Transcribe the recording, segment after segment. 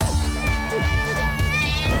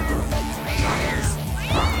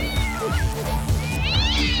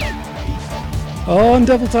On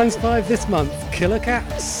Double Times 5 this month, killer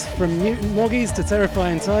cats, from mutant moggies to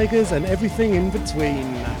terrifying tigers and everything in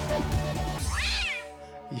between.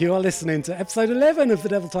 You are listening to episode 11 of the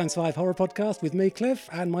Devil Times 5 horror podcast with me, Cliff,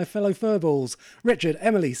 and my fellow furballs, Richard,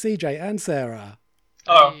 Emily, CJ and Sarah.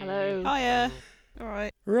 Hello. Hello. Hiya. All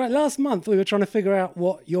right. Right, last month we were trying to figure out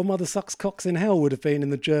what Your Mother Sucks Cocks in Hell would have been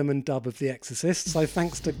in the German dub of The Exorcist, so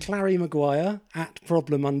thanks to Clary Maguire,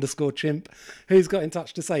 @problem_chimp, who's got in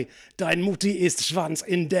touch to say, Dein Mutti ist Schwanz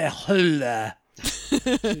in der Hölle.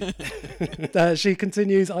 She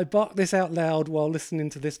continues, I barked this out loud while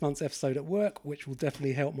listening to this month's episode at work, which will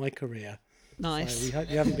definitely help my career. Nice. So we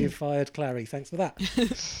hope you haven't been fired, Clary. Thanks for that.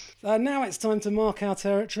 Now it's time to mark our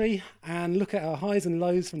territory and look at our highs and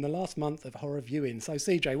lows from the last month of horror viewing. So,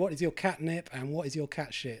 CJ, what is your catnip and what is your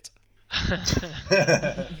cat shit?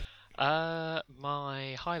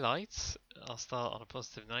 My highlights, I'll start on a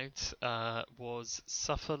positive note, was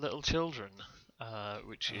Suffer Little Children,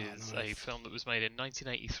 which is nice. a film that was made in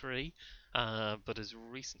 1983, but has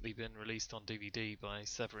recently been released on DVD by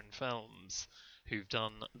Severin Films, who've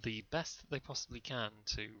done the best that they possibly can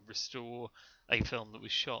to restore a film that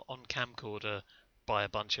was shot on camcorder by a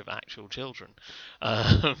bunch of actual children.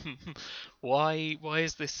 Why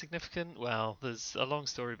is this significant? Well, there's a long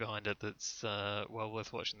story behind it that's well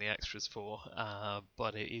worth watching the extras for,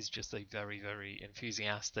 but it is just a very, very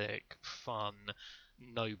enthusiastic, fun,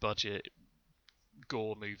 no-budget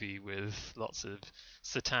gore movie with lots of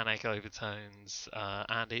satanic overtones,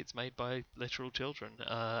 and it's made by literal children,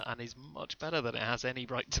 and is much better than it has any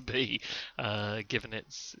right to be, given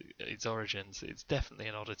its origins. It's definitely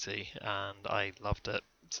an oddity, and I loved it.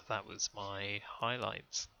 So that was my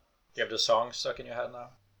highlights. Do you have the song stuck in your head now?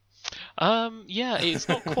 Yeah, it's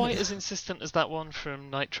not quite as insistent as that one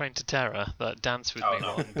from Night Train to Terror, that Dance With Me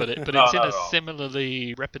no. one, but it's in not a at all.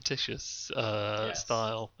 similarly repetitious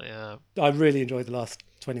style. Yeah. I really enjoyed the last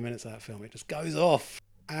 20 minutes of that film. It just goes off.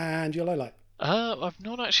 And your low light? I've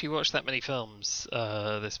not actually watched that many films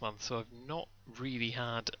this month, so I've not really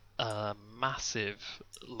had a massive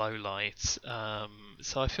low light.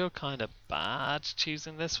 So I feel kind of bad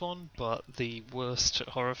choosing this one, but the worst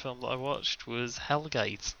horror film that I watched was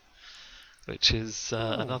Hellgate, which is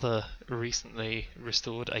another recently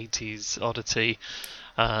restored 80s oddity.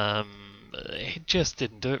 It just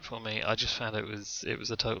didn't do it for me. I just found it was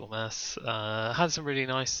a total mess. Had some really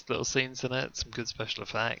nice little scenes in it, some good special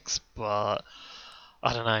effects, but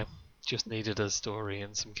I don't know, just needed a story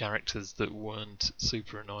and some characters that weren't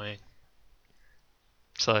super annoying.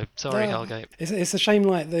 So sorry, Hellgate. It's a shame,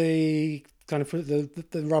 like the kind of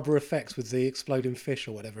the rubber effects with the exploding fish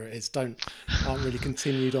or whatever it is aren't really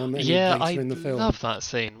continued on any later in the film. I love that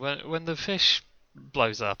scene when the fish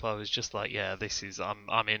blows up. I was just like, yeah, this is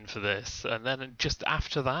I'm in for this. And then just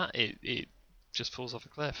after that, it just falls off a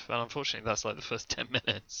cliff. And unfortunately, that's like the first 10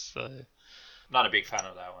 minutes. So Not a big fan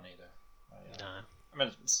of that one either. no, I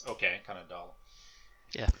mean, it's okay, kind of dull.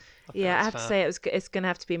 yeah. Yeah, I have to say it's going to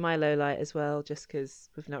have to be my low light as well, just because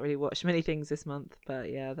we've not really watched many things this month. But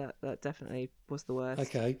yeah, that definitely was the worst.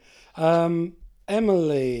 Okay.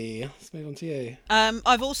 Emily, let's move on to you.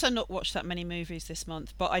 I've also not watched that many movies this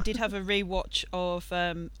month, but I did have a rewatch of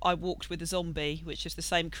I Walked with a Zombie, which is the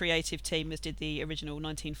same creative team as did the original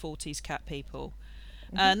 1940s Cat People.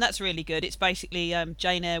 And that's really good. It's basically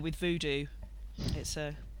Jane Eyre with voodoo. It's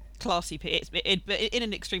a classy, but in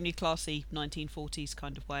an extremely classy 1940s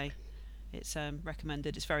kind of way. It's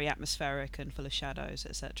recommended. It's very atmospheric and full of shadows,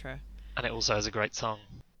 etc. And it also has a great song.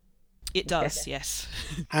 It does, yes.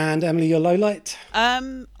 And Emily, your low light?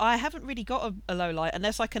 I haven't really got a low light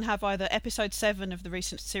unless I can have either episode 7 of the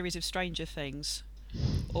recent series of Stranger Things,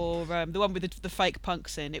 or the one with the fake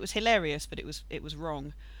punks in. It was hilarious, but it was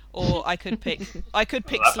wrong. Or I could pick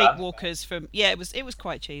Sleepwalkers from. Yeah, it was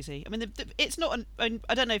quite cheesy. I mean, it's not. I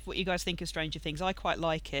don't know what you guys think of Stranger Things. I quite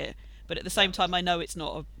like it, but at the same time, I know it's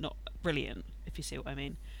not brilliant. If you see what I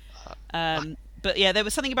mean. But yeah, there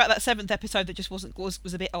was something about that 7th episode that just was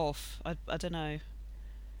a bit off. I don't know.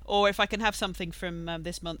 Or if I can have something from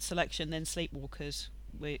this month's selection, then Sleepwalkers,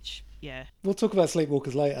 which We'll talk about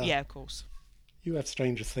Sleepwalkers later. yeah, of course. You have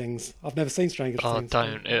Stranger Things. I've never seen Stranger Things. Oh,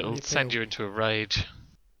 don't! It'll send you into a rage.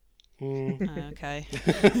 Okay.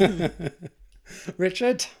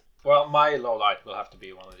 Richard? Well, my low light will have to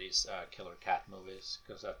be one of these killer cat movies,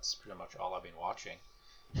 because that's pretty much all I've been watching.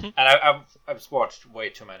 And I've watched way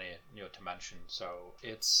too many to mention. So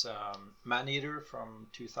it's Man-Eater from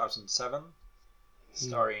 2007,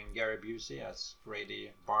 starring Gary Busey as Grady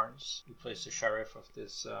Barnes, who plays the sheriff of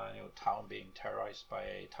this town being terrorized by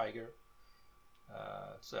a tiger.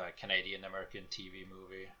 It's a Canadian-American TV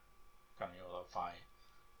movie, kind of lo-fi,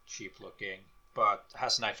 cheap looking. but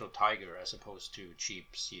has an actual tiger as opposed to cheap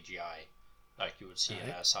CGI, like you would see in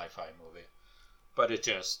a sci-fi movie. But it's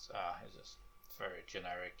just very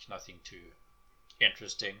generic, nothing too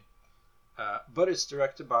interesting. But it's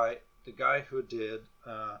directed by the guy who did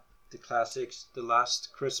the classics The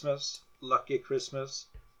Last Christmas, Lucky Christmas,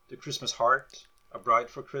 The Christmas Heart, A Bride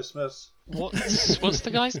for Christmas. What's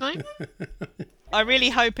the guy's name? I really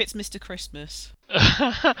hope it's Mr. Christmas.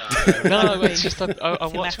 No, it's just I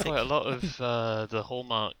watch Thematic. quite a lot of the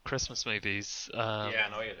Hallmark Christmas movies. Yeah, I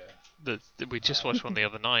know you do. We just watched one the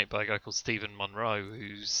other night by a guy called Stephen Monroe,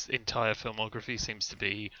 whose entire filmography seems to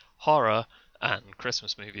be horror and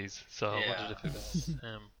Christmas movies. So I wondered if it was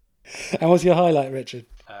him. And what's your highlight, Richard?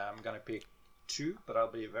 I'm gonna pick two, but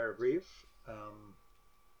I'll be very brief.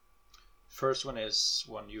 First one is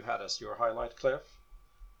one you had as your highlight, Cliff.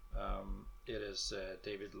 It is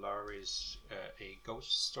David Lowery's A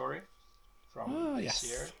Ghost Story from this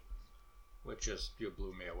year, which just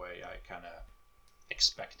blew me away. I kind of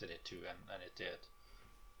expected it to, and it did.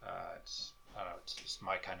 It's just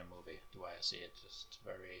my kind of movie, the way I see it. Just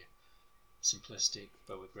very simplistic,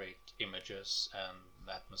 but with great images and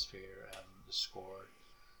atmosphere and the score.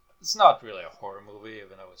 It's not really a horror movie,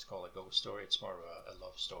 even though it's called A Ghost Story. It's more of a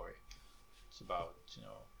love story. It's about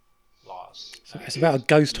loss. It's about a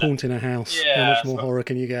ghost haunting a house. Yeah, How much more horror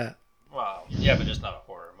can you get? Well, yeah, but it's not a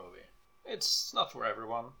horror movie. It's not for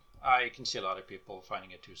everyone. I can see a lot of people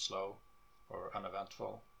finding it too slow or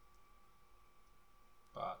uneventful.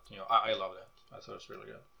 But I loved it. I thought it was really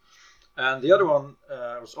good. And the other one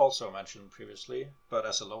was also mentioned previously, but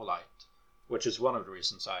as a low light, which is one of the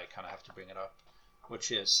reasons I kind of have to bring it up,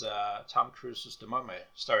 which is Tom Cruise's The Mummy,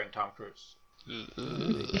 starring Tom Cruise. Yeah,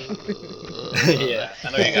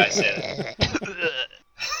 I know you guys said it.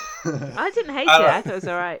 I didn't hate it. I thought it was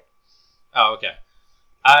alright. Oh, okay.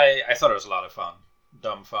 I thought it was a lot of fun.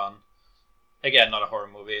 Dumb fun. Again, not a horror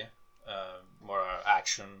movie. More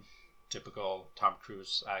action, typical Tom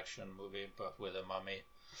Cruise action movie, but with a mummy.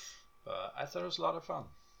 But I thought it was a lot of fun.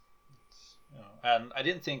 And I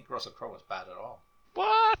didn't think Russell Crowe was bad at all.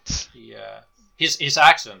 What? His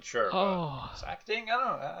accent, sure. Oh. But his acting, I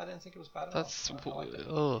don't know. I didn't think it was bad at all. That's I liked it.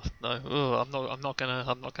 no. I'm not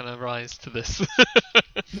gonna rise to this.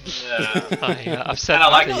 Yeah. I've said. And I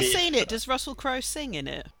like I've not it. seen it. Does Russell Crowe sing in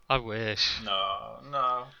it? I wish.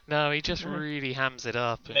 No. No, he just really hams it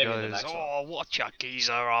up and Maybe in the goes, next one. "Oh, watch a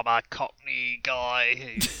geezer, I'm a Cockney guy."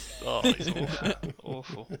 He's awful.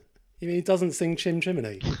 Awful. You mean he doesn't sing Chim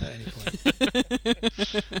Chimney at any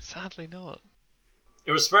point? Sadly not.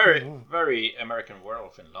 It was very, very American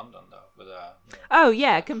Werewolf in London, though. With Oh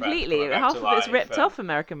yeah, completely. coming back Half to of it's life ripped and- off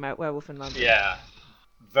American Werewolf in London. yeah,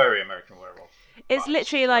 very American Werewolf. It's vibes.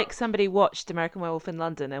 literally like somebody watched American Werewolf in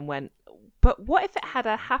London and went, but what if it had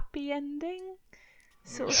a happy ending?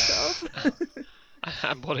 Sort of.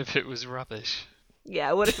 And what if it was rubbish?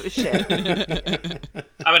 Yeah, what if it was shit?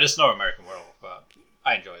 I mean, it's no American Werewolf, but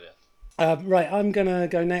I enjoyed it. Right, I'm gonna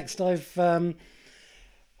go next. I've been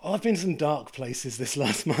to some dark places this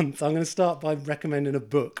last month. I'm going to start by recommending a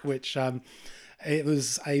book, which it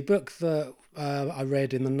was a book that I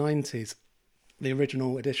read in the 90s. The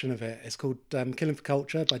original edition of it. It's called Killing for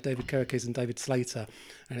Culture by David Kirkes and David Slater,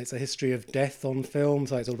 and it's a history of death on film.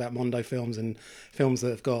 So it's all about Mondo films and films that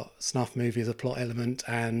have got snuff movie as a plot element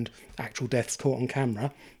and actual deaths caught on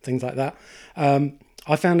camera, things like that.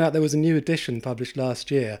 I found out there was a new edition published last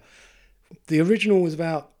year. The original was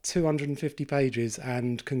about 250 pages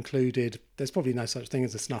and concluded there's probably no such thing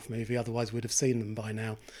as a snuff movie, otherwise we'd have seen them by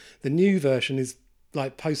now. The new version is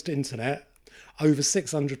like post-internet, over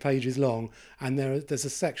 600 pages long, and there's a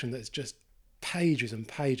section that's just pages and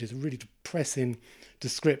pages, really depressing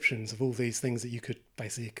descriptions of all these things that you could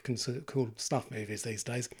basically call snuff movies these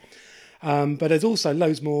days. But there's also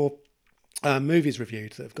loads more movies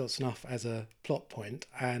reviewed that have got snuff as a plot point,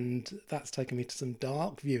 and that's taken me to some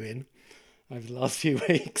dark viewing over the last few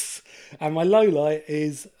weeks. And my low light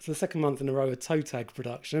is, for the second month in a row, a toe tag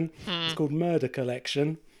production. It's called Murder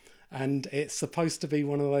Collection, and it's supposed to be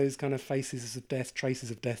one of those kind of faces of death,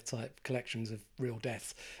 traces of death type collections of real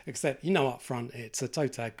deaths, except up front it's a toe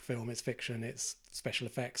tag film, it's fiction, it's special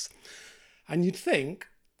effects. And you'd think,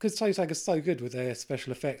 because toe tag is so good with their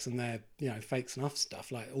special effects and their fake snuff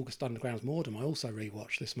stuff, like August Underground's Mordom I also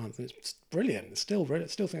rewatched this month, and it's brilliant. Still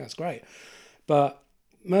think that's great. But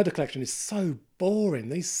Murder Collection is so boring.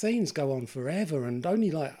 These scenes go on forever, and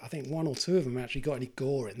only I think one or two of them actually got any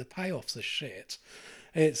gore in. The payoffs are shit.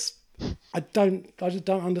 I just don't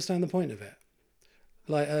understand the point of it.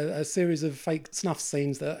 Like a series of fake snuff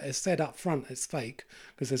scenes that is said up front it's fake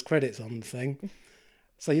because there's credits on the thing,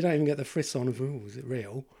 so you don't even get the frisson of is it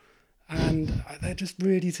real? and they're just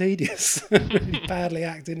really tedious, really badly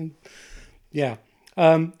acted. Yeah.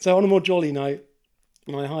 So on a more jolly note,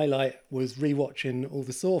 my highlight was rewatching all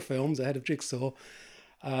the Saw films ahead of Jigsaw.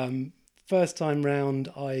 First time round,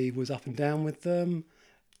 I was up and down with them.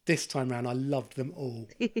 This time round, I loved them all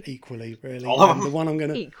equally, really. All of And them? the one I'm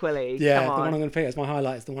gonna, Equally. yeah, Come the one on. I'm going to pick as my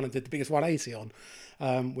highlight is the one I did the biggest 180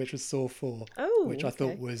 on, which was Saw 4, Oh, which I okay.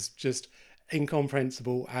 thought was just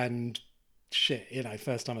incomprehensible and shit.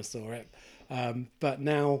 First time I saw it, but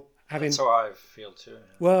now having. That's how I feel too.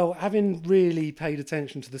 Well, having really paid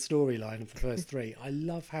attention to the storyline of the first three, I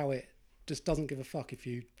love how it just doesn't give a fuck if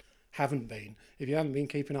you haven't been. If you haven't been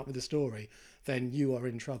keeping up with the story, then you are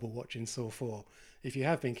in trouble watching Saw 4. If you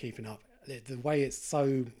have been keeping up, the way it's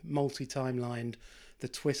so multi-timelined, the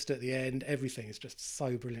twist at the end, everything is just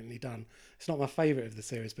so brilliantly done. It's not my favourite of the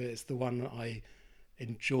series, but it's the one that I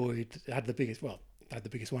enjoyed. It had the biggest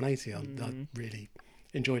 180 on. I really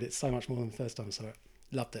enjoyed it so much more than the first time I saw it.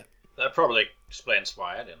 Loved it. That probably explains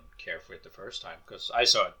why I didn't care for it the first time, because I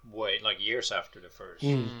saw it years after the first.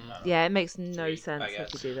 Yeah, it makes no Three, sense I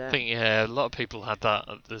if guess. you do I that. think a lot of people had that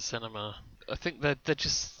at the cinema. I think they're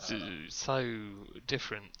just so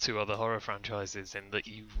different to other horror franchises in that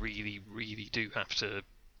you really, really do have to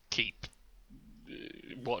keep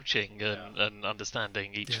watching and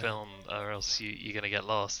understanding each film, or else you're going to get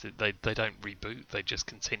lost. They don't reboot; they just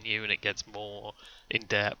continue, and it gets more in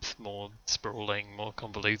depth, more sprawling, more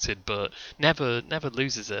convoluted, but never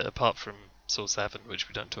loses it. Apart from Saw 7, which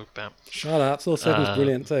we don't talk about. Shut up. Saw 7's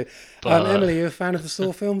brilliant too. but- Emily, you a fan of the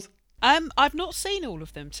Saw films? I've not seen all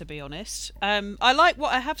of them, to be honest. I like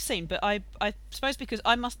what I have seen, but I suppose because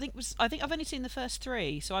I think I've only seen the first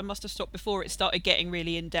 3, so I must have stopped before it started getting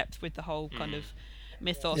really in depth with the whole kind of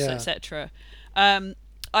mythos, Yeah. etc.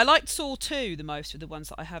 I liked Saw 2 the most of the ones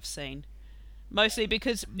that I have seen, mostly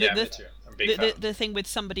because Me too. I'm a big fan. the thing with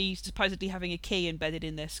somebody supposedly having a key embedded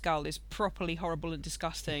in their skull is properly horrible and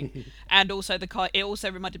disgusting, and also it also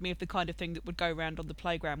reminded me of the kind of thing that would go around on the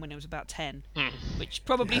playground when I was about 10, which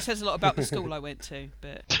probably says a lot about the school I went to.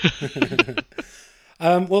 But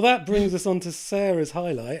Well, that brings us on to Sarah's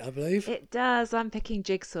highlight, I believe. It does. I'm picking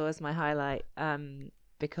Jigsaw as my highlight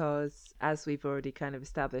because, as we've already kind of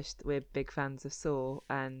established, we're big fans of Saw,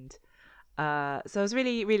 and so I was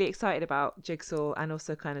really, really excited about Jigsaw and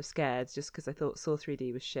also kind of scared just because I thought Saw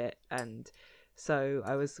 3D was shit, and so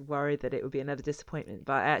I was worried that it would be another disappointment,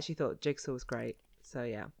 but I actually thought Jigsaw was great. So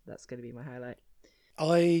yeah, that's going to be my highlight.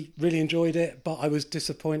 I really enjoyed it, but I was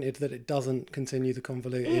disappointed that it doesn't continue the It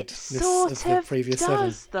convolutedness sort of the of previous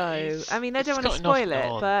does, 7. though. I mean, I don't It's want to got enough spoil it,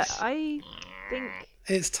 nods. but I think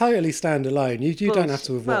It's totally standalone. You don't have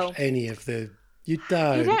to have watched Well, any of the. You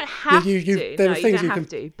don't. you don't have You- to. There No, are you things don't have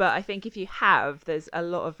can. to. But I think if you have, there's a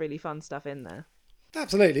lot of really fun stuff in there.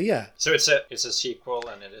 Absolutely, yeah. So it's a sequel,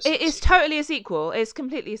 and it is. It is totally a sequel. It's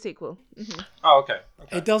completely a sequel. Oh, okay.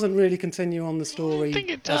 It doesn't really continue on the story think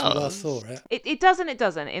it as we does. last saw it, It doesn't. It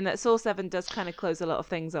doesn't. In that Saw 7 does kind of close a lot of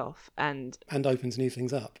things off, and and opens new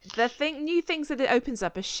things up. new things that it opens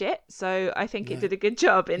up are shit. So I think it did a good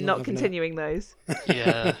job in not not having that. continuing those.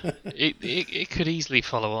 Yeah, it could easily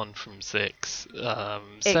follow on from 6.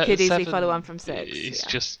 It could easily follow on from 6, It's yeah.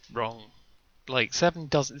 just wrong. Like 7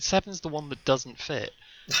 doesn't. 7's the one that doesn't fit.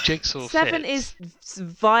 Jigsaw 7 fits. is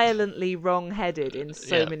violently wrong-headed in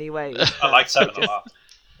so Yeah. many ways. I like 7 a lot.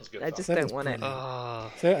 That's good. I fun. just Seven's don't want it. brilliant.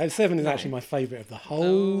 Ah, So 7 is actually my favourite of the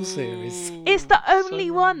whole series. It's the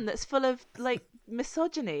only one that's full of like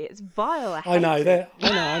misogyny. It's vile. I I know hate that. it.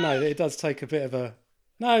 I know. It does take a bit of a.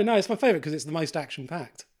 No, it's my favourite because it's the most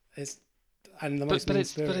action-packed. And the most but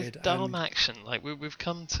it's mean-spirited. dumb and- action. Like we've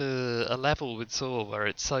come to a level with Saw where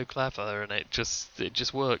it's so clever and it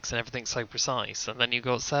just works and everything's so precise. And then you've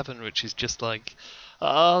got 7, which is just like,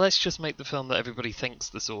 let's just make the film that everybody thinks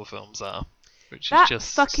the Saw films are. Which That is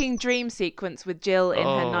just fucking dream sequence with Jill in her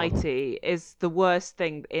Oh. nightie is the worst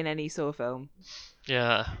thing in any Saw film.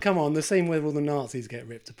 yeah. Come on, the scene where all the Nazis get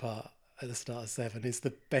ripped apart at the start of 7 is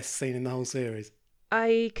the best scene in the whole series.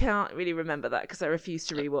 I can't really remember that because I refuse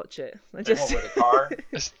to rewatch it. I The just one with the car.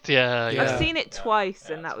 Yeah. Yeah. I've seen it Yeah. twice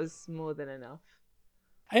Yeah, and that was more than enough.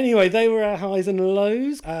 Anyway, they were our highs and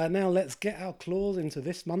lows. Now let's get our claws into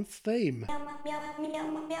this month's theme.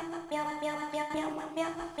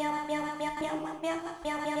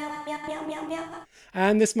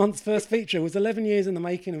 And this month's first feature was 11 years in the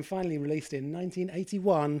making and finally released in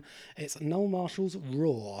 1981. It's Noel Marshall's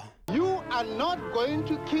Raw. You are not going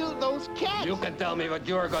to kill those cats. You can tell me what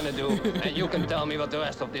you're gonna do, and you can tell me what the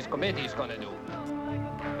rest of this committee is gonna do.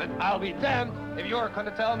 But I'll be damned if you're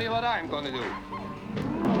gonna tell me what I'm gonna do.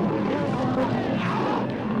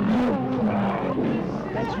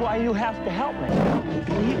 That's why you have to help me.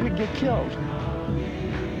 He could get killed.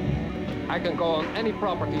 I can go on any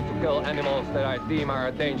property to kill animals that I deem are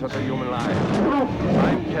a danger to human life.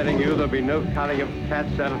 I'm telling you there'll be no culling of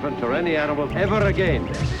cats, elephants, or any animals ever again.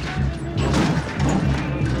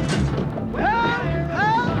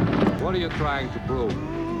 What are you trying to prove?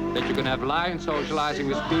 That you can have lions socializing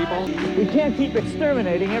with people? We can't keep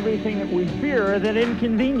exterminating everything that we fear that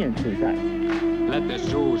inconveniences us. Let the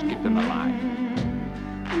zoos keep them alive.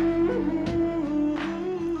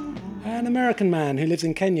 An American man who lives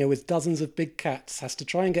in Kenya with dozens of big cats has to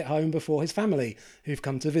try and get home before his family, who've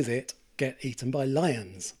come to visit, get eaten by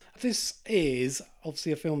lions. This is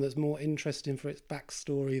obviously a film that's more interesting for its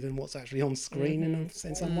backstory than what's actually on screen in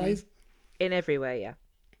some ways. In every way, yeah.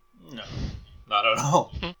 No, not at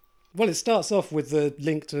all. Well, it starts off with the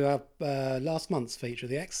link to our last month's feature,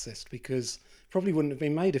 The Exorcist, because it probably wouldn't have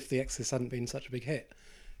been made if The Exorcist hadn't been such a big hit.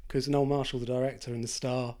 Because Noel Marshall, the director and the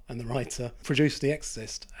star and the writer, produced The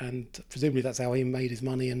Exorcist, and presumably that's how he made his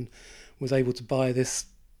money and was able to buy this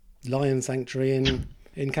lion sanctuary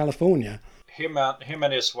in California. Him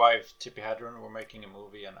and his wife, Tippi Hedren, were making a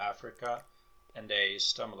movie in Africa, and they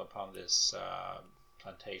stumbled upon this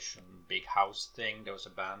plantation big house thing that was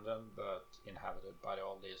abandoned but inhabited by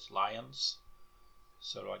all these lions.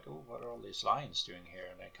 So like, oh, what are all these lions doing here?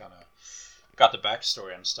 And they kind of got the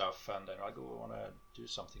backstory and stuff, and then like, oh, we want to do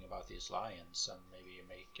something about these lions and maybe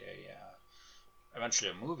make eventually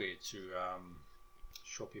a movie to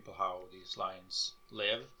show people how these lions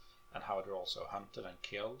live and how they're also hunted and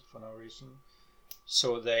killed for no reason.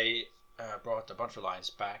 So they brought a bunch of lions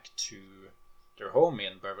back to their home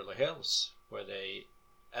in Beverly Hills, where they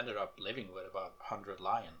ended up living with about 100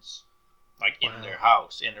 lions, like in their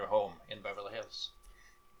house, in their home in Beverly Hills.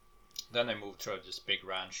 Then they moved to this big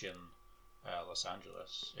ranch in Los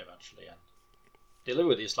Angeles eventually, and they lived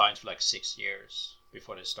with these lions for like 6 years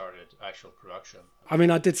before they started actual production. I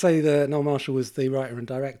mean, I did say that Noel Marshall was the writer and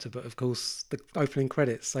director, but of course the opening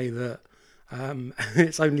credits say that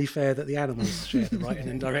it's only fair that the animals share the writing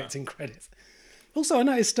and directing credits. Also, I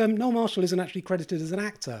noticed Noel Marshall isn't actually credited as an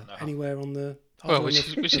actor anywhere on the... Well,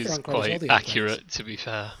 which is quite accurate, to be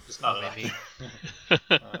fair. It's not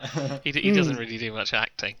he doesn't really do much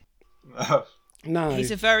acting. No. He's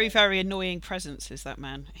a very, very annoying presence, is that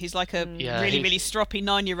man. He's like a really stroppy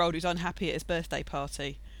 9-year-old who's unhappy at his birthday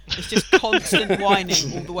party. It's just constant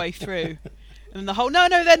whining all the way through. And the whole, no,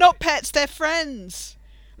 they're not pets, they're friends.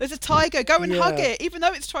 There's a tiger, go and hug it, even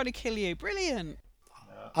though it's trying to kill you. Brilliant.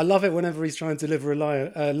 I love it whenever he's trying to deliver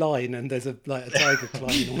a line and there's a tiger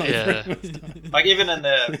climbing all over him. Like even in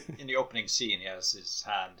the opening scene, he has his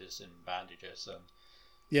hand is in bandages,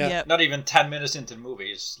 and not even 10 minutes into the movie,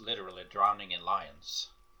 he's literally drowning in lions.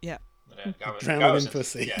 Yeah, drowning in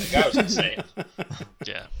pussy. Yeah, the guy was insane.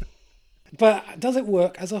 Yeah, but does it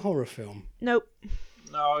work as a horror film? Nope.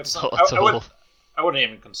 No, it's not. I wouldn't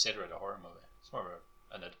even consider it a horror movie. It's more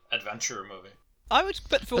of an adventure movie. I would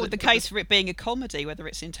put forward the case for it being a comedy, whether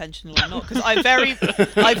it's intentional or not, because I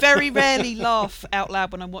very rarely laugh out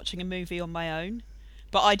loud when I'm watching a movie on my own.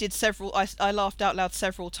 But I did I laughed out loud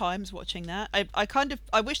several times watching that.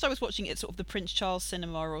 I wished I was watching it at sort of the Prince Charles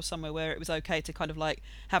Cinema or somewhere where it was okay to kind of like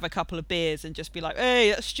have a couple of beers and just be like, hey,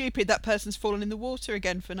 that's stupid, that person's fallen in the water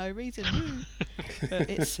again for no reason. But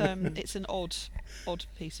it's an odd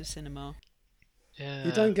piece of cinema. Yeah.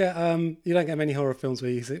 You don't get many horror films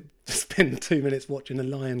where you spend 2 minutes watching a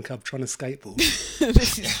lion cub trying to skateboard.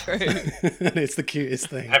 This is true. And it's the cutest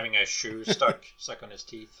thing. Having a shoe stuck on his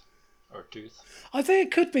teeth or tooth. I think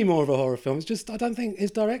it could be more of a horror film. It's just I don't think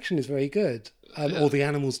his direction is very good, or the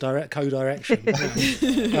animal's co-direction.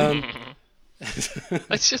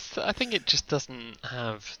 It's just, I think it just doesn't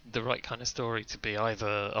have the right kind of story to be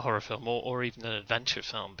either a horror film or even an adventure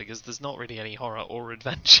film, because there's not really any horror or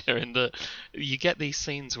adventure in the... You get these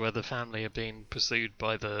scenes where the family are being pursued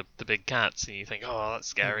by the big cats, and you think, oh, that's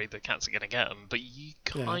scary, the cats are going to get them. But you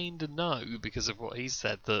kind of know, because of what he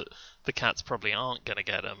said, that the cats probably aren't going to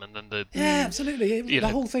get them. And then Yeah, absolutely. The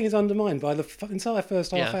whole thing is undermined by the entire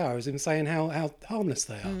first half hour, is him saying how harmless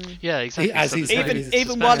they are. Yeah, exactly.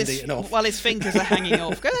 Even while his fingers are hanging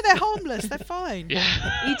off. Go, they're harmless, they're fine.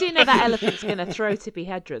 Yeah. You do know that elephant's going to throw Tippi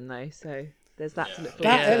Hedren, though, so there's that to look forward to.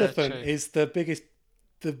 That elephant is the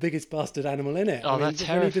biggest bastard animal in it. Oh, that's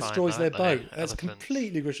terrifying. When he destroys their boat, that's elephants.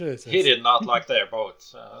 completely gratuitous. He did not like their boat,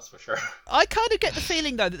 that's for sure. I kind of get the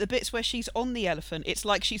feeling, though, that the bits where she's on the elephant, it's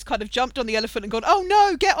like she's kind of jumped on the elephant and gone, oh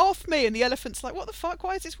no, get off me! And the elephant's like, what the fuck?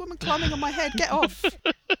 Why is this woman climbing on my head? Get off!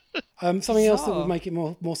 Something else that would make it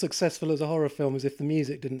more successful as a horror film is if the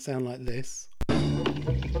music didn't sound like this.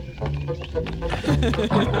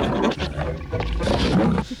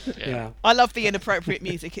 Yeah. I love the inappropriate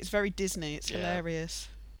music. It's very Disney. It's hilarious.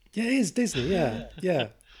 Yeah, it is Disney. Yeah, yeah.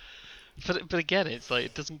 But again, it's like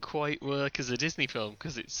it doesn't quite work as a Disney film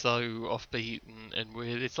because it's so offbeat and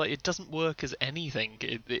weird. It's like it doesn't work as anything.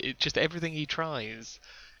 It just everything he tries,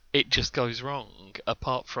 it just goes wrong.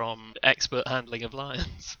 Apart from expert handling of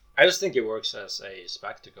lions. I just think it works as a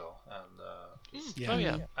spectacle, and Yeah. Oh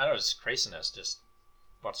yeah. I know it's craziness, just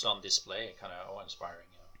what's on display, kind of awe-inspiring,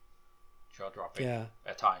 jaw-dropping Yeah.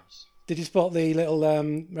 at times. Did you spot the little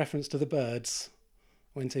reference to the birds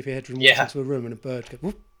when Tippi Hedren walks Yeah. into a room and a bird goes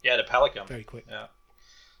whoop, Yeah, the pelican. very quick? Yeah,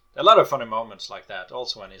 a lot of funny moments like that.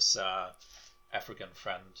 Also, when his African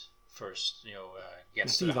friend first,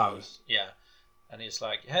 gets to the Steve-O. house. Yeah, and he's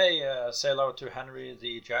like, "Hey, say hello to Henry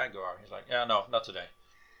the Jaguar." He's like, "Yeah, no, not today."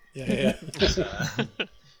 Yeah. It's,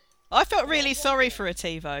 I felt really sorry for a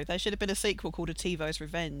TiVo. There should have been a sequel called A TiVo's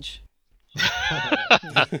Revenge.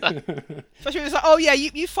 Especially it was like, oh yeah,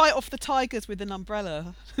 you fight off the tigers with an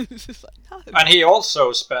umbrella. It's just like, no. And he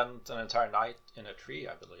also spent an entire night in a tree,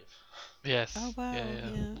 I believe. Yes. Oh wow,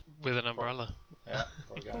 yeah. With an umbrella. Yeah,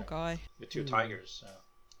 poor guy. Poor guy. With 2 tigers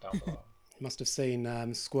down below. Must have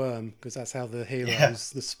seen Squirm, because that's how the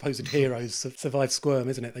heroes, the supposed heroes, survive Squirm,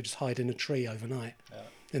 isn't it? They just hide in a tree overnight. Yeah.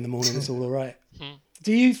 In the morning, it's all right.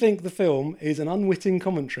 Do you think the film is an unwitting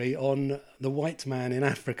commentary on the white man in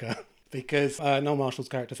Africa? Because Noel Marshall's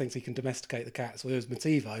character thinks he can domesticate the cats, whereas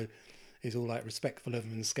Motivo is all like respectful of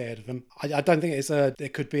them and scared of them. I don't think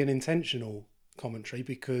it could be an intentional commentary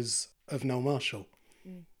because of Noel Marshall.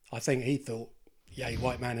 I think he thought, yay,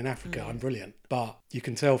 white man in Africa, I'm brilliant. But you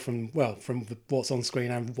can tell from what's on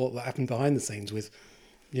screen and what happened behind the scenes with,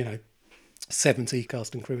 70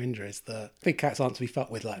 cast and crew injuries, that big cats aren't to be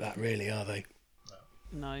fucked with like that, really, are they?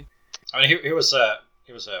 No. I mean, he was a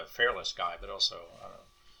fearless guy, but also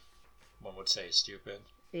one would say stupid,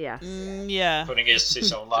 Yeah. Yeah. putting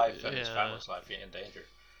his own life and his Yeah. family's life in danger.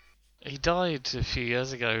 He died a few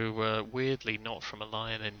years ago, weirdly not from a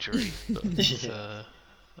lion injury. But,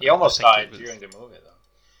 He almost I think died it was- during the movie, though.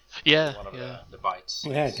 Yeah, One of yeah. the bites.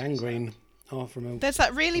 Yeah, gangrene. From a, There's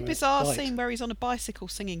that really from a bizarre bite. scene where he's on a bicycle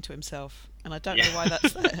singing to himself, and I don't Yeah. know why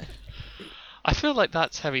that's there. I feel like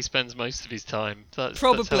that's how he spends most of his time. That's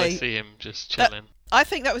how I Probably. see him just That- chilling. I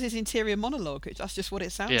think that was his interior monologue. That's just what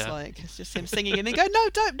it sounds Yeah. like. It's just him singing and then go,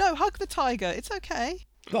 no, hug the tiger. It's okay.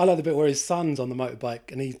 But I like the bit where his son's on the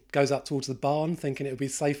motorbike and he goes up towards the barn thinking it would be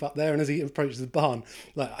safe up there, and as he approaches the barn,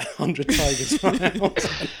 like 100 tigers run out.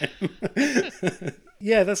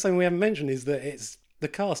 Yeah, that's something we haven't mentioned, is that the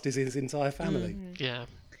cast is his entire family. Yeah.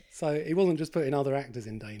 So he wasn't just putting other actors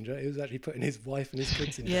in danger, he was actually putting his wife and his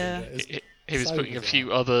kids in Yeah. danger. He was so putting a bizarre.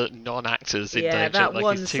 few other non-actors in Yeah, danger, that like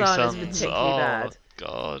one his 2 son is sons. particularly Oh bad.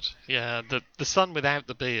 God, yeah. The son without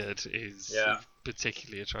the beard is Yeah.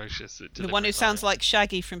 particularly atrocious. At The one who delivering sounds lines. like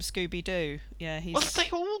Shaggy from Scooby Doo. Yeah, he's. Well, they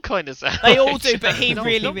all kind of sound. They all like do, but he Shaggy.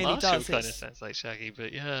 really, Not really Marshall does. Kind of It's- sounds like Shaggy,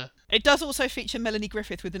 but yeah. It does also feature Melanie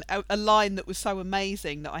Griffith with a line that was so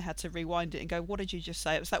amazing that I had to rewind it and go, "What did you just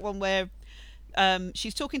say?" It was that one where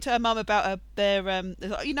she's talking to her mum about their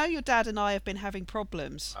your dad and I have been having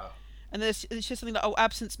problems. Oh. And there's just something like,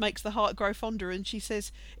 absence makes the heart grow fonder. And she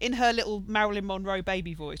says, in her little Marilyn Monroe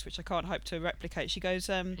baby voice, which I can't hope to replicate, she goes,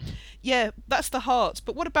 yeah, that's the heart.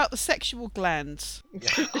 But what about the sexual glands?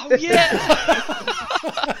 Oh yeah.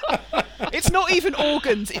 It's not even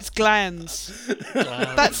organs, it's glands.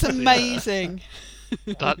 That's amazing.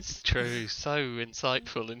 That's true. So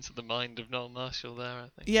insightful into the mind of Noel Marshall there, I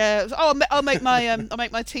think. Yeah. I'll make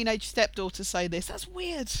my teenage stepdaughter say this. That's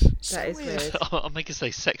weird. So That is weird. I'll make her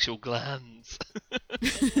say sexual glands.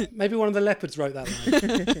 Maybe one of the leopards wrote that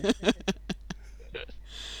line.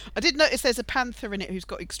 I did notice there's a panther in it who's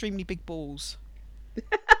got extremely big balls.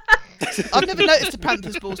 I've never noticed a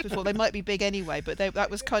panther's balls before. They might be big anyway, but that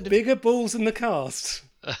was kind of. Bigger balls in the cast.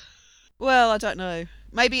 Well, I don't know.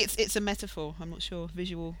 Maybe it's a metaphor. I'm not sure.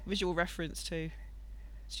 Visual reference to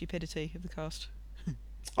stupidity of the cast.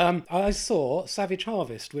 I saw Savage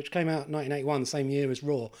Harvest, which came out in 1981, the same year as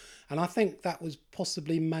Raw, and I think that was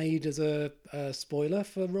possibly made as a spoiler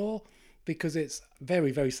for Raw, because it's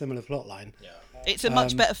very, very similar plotline. Yeah. It's a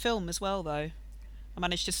much better film as well, though. I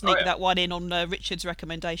managed to sneak Oh, yeah. that one in on Richard's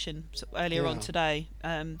recommendation earlier on today.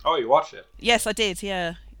 Oh, you watched it? Yes, I did.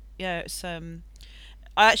 Yeah. It's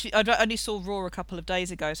I only saw Raw a couple of days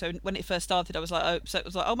ago, so when it first started, I was like,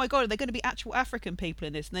 oh my god, are there going to be actual African people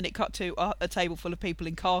in this? And then it cut to a table full of people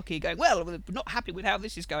in khaki going, well, we're not happy with how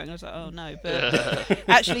this is going. I was like, oh no, but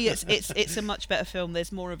actually, it's a much better film.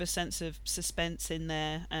 There's more of a sense of suspense in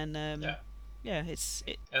there, and Yeah. yeah,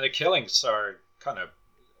 And the killings are it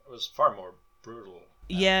was far more brutal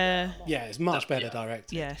Yeah. Yeah, it's much better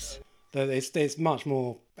directed. Yes. There's much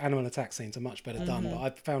more animal attack scenes are much better done, but I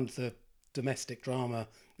found the domestic drama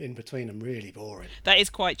in between them really boring. That is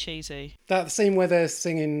quite cheesy. That scene where they're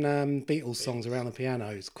singing Beatles songs around the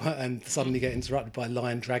pianos and suddenly get interrupted by a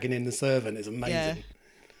lion dragging in the servant is amazing. Yeah.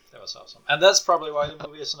 That was awesome. And that's probably why the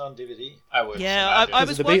movie isn't on DVD. I would. Yeah, I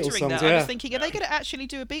was the wondering Beatles songs, that. I yeah. was thinking, are they going to actually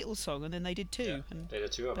do a Beatles song? And then they did two. Yeah, And they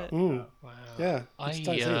did two of them. Mm. Wow. Yeah, I just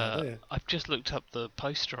don't see that, do you? I've just looked up the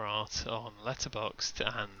poster art on Letterboxd,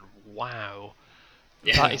 and wow,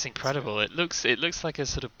 that is incredible. It looks like a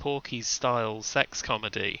sort of Porky's style sex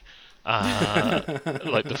comedy,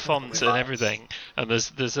 like the font and everything. And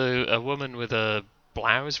there's a woman with a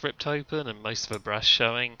blouse ripped open and most of her breasts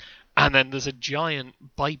showing. And then there's a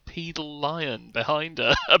giant bipedal lion behind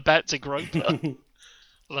her, about to grope her.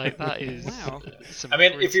 Like that is. Wow. I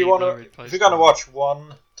mean, if you're gonna watch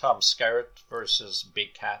one Tom Skerritt versus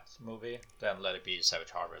Big Cat movie, then let it be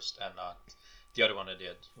Savage Harvest and not the other one I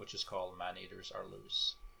did, which is called Man Eaters Are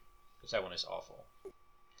Loose, because that one is awful.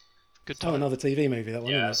 Good time. another TV movie, that one.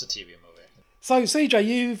 Yeah, isn't it's it? a TV movie. So, CJ,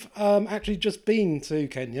 you've actually just been to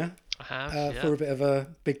Kenya I have, for a bit of a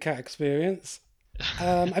Big Cat experience.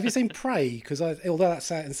 Have you seen Prey? Because although that's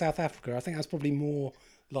set in South Africa, I think that's probably more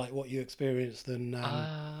like what you experienced than...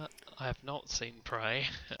 I have not seen Prey.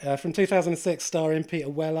 From 2006, starring Peter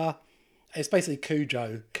Weller. It's basically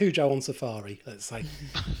Cujo on safari, let's say,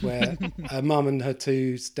 where a mum and her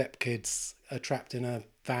two stepkids are trapped in a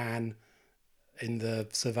van in the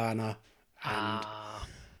savannah. And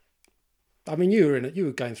I mean, you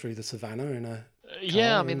were going through the savannah in a...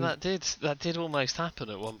 Yeah, I mean that did almost happen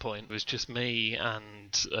at one point. It was just me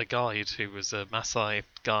and a guide who was a Maasai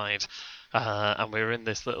guide, and we were in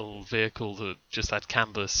this little vehicle that just had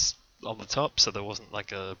canvas on the top, so there wasn't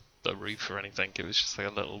like a roof or anything. It was just like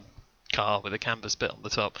a little car with a canvas bit on the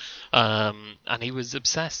top, and he was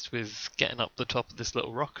obsessed with getting up the top of this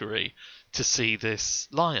little rockery to see this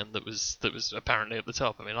lion that was apparently at the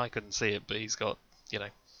top. I mean, I couldn't see it, but he's got, you know,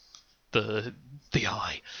 the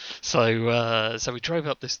eye. So we drove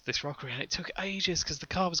up this rockery, and it took ages because the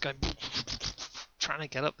car was going trying to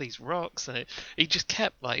get up these rocks, and he just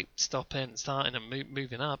kept like stopping, starting, and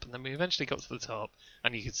moving up. And then we eventually got to the top,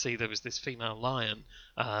 and you could see there was this female lion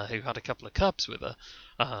who had a couple of cubs with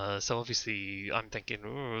her. So obviously I'm thinking,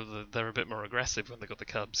 oh, they're a bit more aggressive when they got the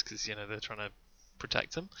cubs, because, you know, they're trying to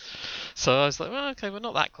protect them. So I was like, well, okay, we're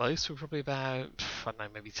not that close. We're probably about, I don't know,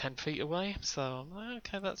 maybe 10 feet away. So I'm like,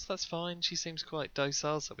 okay, that's fine. She seems quite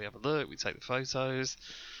docile. So we have a look, we take the photos.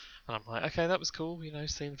 And I'm like, okay, that was cool. You know,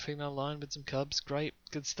 seeing the female lion with some cubs. Great,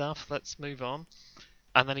 good stuff. Let's move on.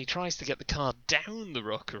 And then he tries to get the car down the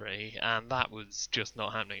rockery, and that was just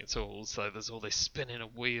not happening at all. So there's all this spinning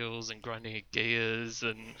of wheels and grinding of gears,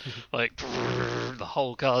 and like the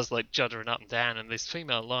whole car's like juddering up and down. And this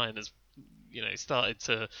female lion has, you know, started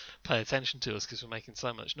to pay attention to us because we're making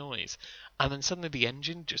so much noise. And then suddenly the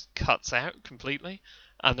engine just cuts out completely,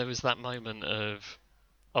 and there was that moment of,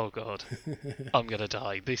 oh god, I'm gonna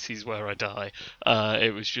die. This is where I die.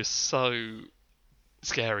 It was just so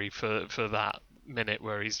scary for that minute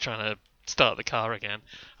where he's trying to start the car again.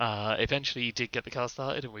 Eventually he did get the car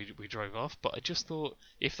started, and we drove off. But I just thought,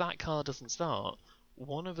 if that car doesn't start,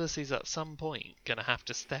 one of us is at some point going to have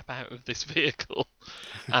to step out of this vehicle,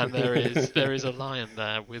 and there is a lion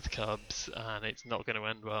there with cubs, and it's not going to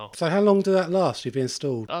end well. So how long did that last? You've been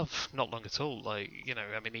installed? Oh, not long at all. Like, you know,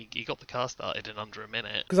 I mean, he got the car started in under a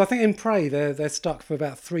minute. Because I think in Prey they're stuck for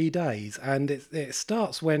about 3 days, and it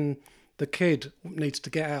starts when the kid needs to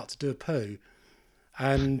get out to do a poo,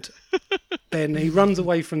 and then he runs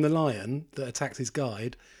away from the lion that attacks his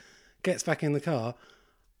guide, gets back in the car.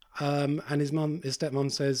 And his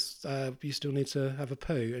stepmom says, you still need to have a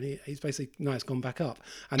poo. And he's basically, no, it's gone back up.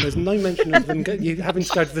 And there's no mention of them you having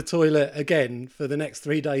to go to the toilet again for the next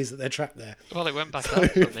 3 days that they're trapped there. Well, it went back up.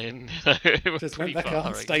 I mean, it just went back up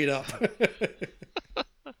and stayed up.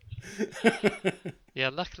 Yeah,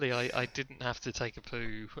 luckily I didn't have to take a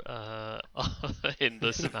poo in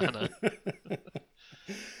the savannah.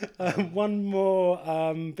 One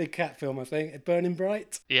more Big Cat film, I think. Burning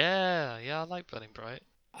Bright. Yeah, I like Burning Bright.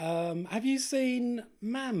 Have you seen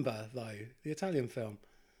Mamba, though, the Italian film?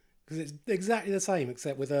 Because it's exactly the same,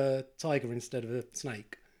 except with a tiger instead of a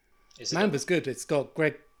snake. Mamba's good. It's got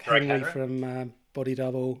Greg Henry from Body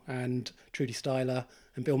Double and Trudy Styler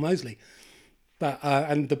and Bill Moseley. But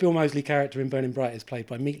and the Bill Moseley character in Burning Bright is played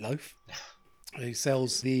by Meatloaf, who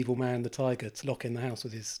sells the evil man, the tiger, to lock in the house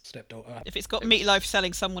with his stepdaughter. If it's got Meatloaf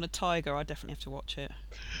selling someone a tiger, I definitely have to watch it.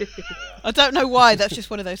 I don't know why. That's just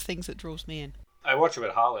one of those things that draws me in. I watched it with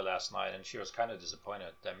Holly last night, and she was kind of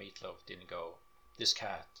disappointed that Meatloaf didn't go, this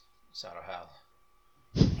cat is out of hell.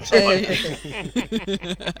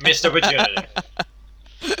 Missed opportunity.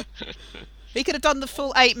 He could have done the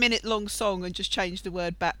full 8-minute long song and just changed the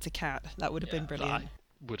word bat to cat. That would have been brilliant.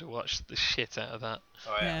 Would have watched the shit out of that.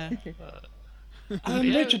 Oh yeah.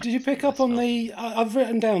 Richard, did you pick up on the... I've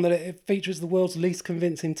written down that it features the world's least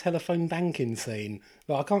convincing telephone banking scene,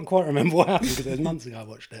 but I can't quite remember what happened because it was months ago I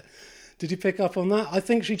watched it. Did you pick up on that? I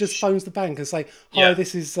think she just phones the bank and say, "Hi,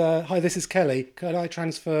 this is Kelly. Could I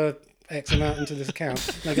transfer X amount into this account?"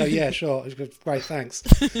 And they go, "Yeah, sure." She goes, "Great, thanks."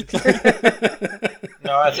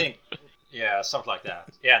 No, I think something like that.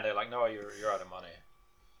 Yeah, and they're like, "No, you're out of money."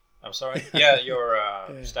 I'm sorry. Yeah, your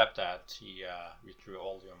stepdad he withdrew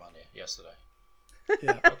all your money yesterday.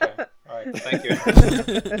 Yeah. Okay. All right. Thank you.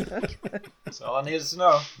 That's all I needed to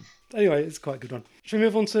know. Anyway, it's quite a good one. Should we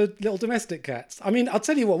move on to little domestic cats? I mean, I'll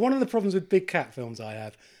tell you what, one of the problems with big cat films I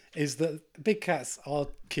have is that big cats are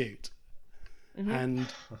cute. And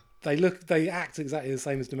they act exactly the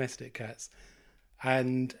same as domestic cats.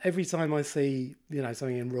 And every time I see,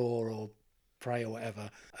 something in Raw or Prey or whatever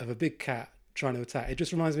of a big cat trying to attack, it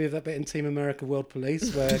just reminds me of that bit in Team America World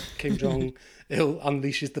Police where Kim Jong-il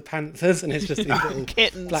unleashes the panthers and it's just these little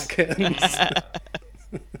kittens. Black kittens.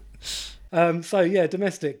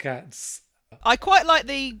 Domestic cats. I quite like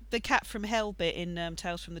the cat from hell bit in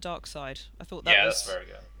Tales from the Dark Side. I thought that was... that's very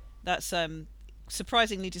good. That's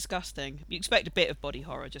surprisingly disgusting. You expect a bit of body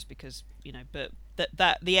horror just because, but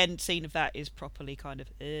that the end scene of that is properly kind of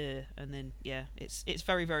and then it's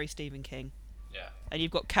very, very Stephen King. Yeah. And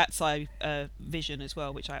you've got cat's eye vision as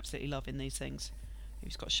well, which I absolutely love in these things.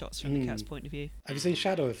 You've got shots from the cat's point of view. Have you seen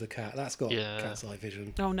Shadow of the Cat? That's got cat's eye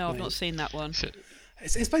vision. Oh no, I've not seen that one.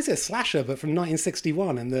 It's basically a slasher, but from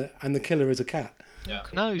 1961, and the killer is a cat. Yeah.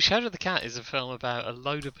 No, Shadow of the Cat is a film about a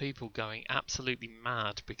load of people going absolutely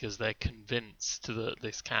mad because they're convinced that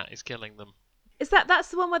this cat is killing them. That's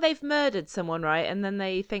the one where they've murdered someone, right? And then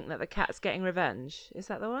they think that the cat's getting revenge. Is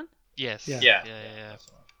that the one? Yes. Yeah.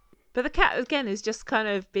 But the cat, again, is just kind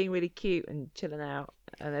of being really cute and chilling out.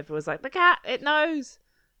 And everyone's like, the cat, it knows.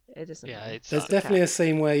 It doesn't know. There's definitely a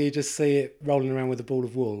scene where you just see it rolling around with a ball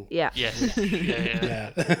of wool. Yeah. Yes.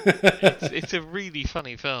 Yeah. It's a really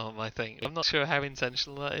funny film, I think. I'm not sure how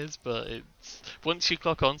intentional that is, but it's once you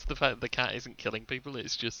clock on to the fact that the cat isn't killing people,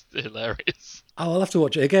 it's just hilarious. Oh, I'll have to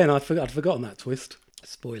watch it again. I'd forgotten that twist.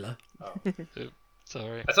 Spoiler. Oh.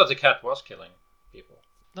 Sorry. I thought the cat was killing people.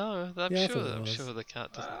 No, I'm sure the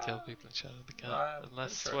cat doesn't kill people in Shadow of the Cat.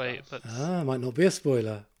 Unless, wait, but... might not be a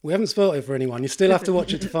spoiler. We haven't spoiled it for anyone. You still have to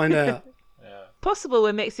watch it to find out. Possible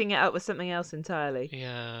we're mixing it up with something else entirely.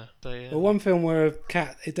 Yeah. Well, one film where a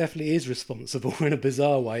cat, it definitely is responsible in a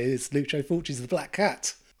bizarre way, is Lucio Fulci's The Black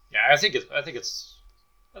Cat. Yeah, I think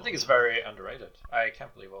it's very underrated. I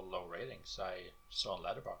can't believe all the low ratings I saw on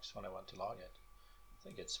Letterboxd when I went to log it. I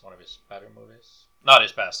think it's one of his better movies. Not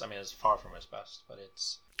his best. I mean, it's far from his best, but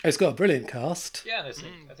it's got a brilliant cast. Yeah, and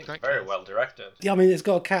I think it's very well directed. Yeah, I mean, it's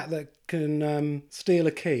got a cat that can steal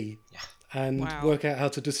a key and work out how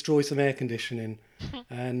to destroy some air conditioning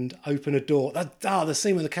and open a door. The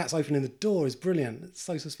scene where the cat's opening the door is brilliant. It's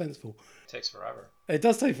so suspenseful. It takes forever. It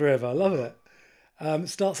does take forever. I love it. It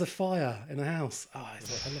starts a fire in a house. I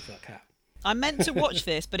love that cat. I meant to watch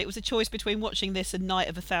this, but it was a choice between watching this and Night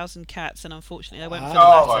of 1,000 Cats, and unfortunately I went for the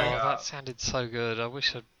latter. That sounded so good. I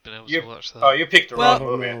wish I'd been able to watch that. Oh, you picked the wrong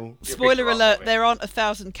movie. No. Spoiler alert, there aren't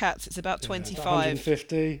 1,000 cats, it's about 25.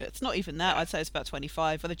 150. It's not even that, I'd say it's about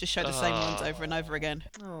 25, but they just show the same ones over and over again.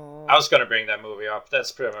 I was going to bring that movie up.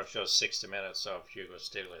 That's pretty much just 60 minutes of Hugo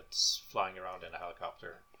Stiglitz flying around in a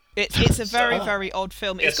helicopter. It's a very, very odd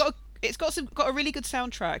film. It's got a really good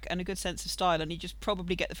soundtrack and a good sense of style, and you just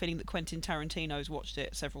probably get the feeling that Quentin Tarantino's watched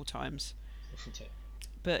it several times.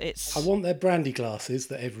 But it's... I want their brandy glasses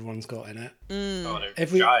that everyone's got in it. Oh, they're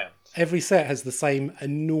giant. Every set has the same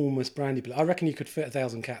enormous brandy. I reckon you could fit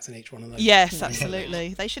 1,000 cats in each one of those. Yes,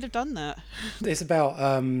 absolutely. They should have done that. It's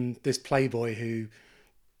about this playboy who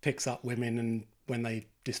picks up women, and when they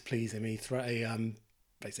displease him, he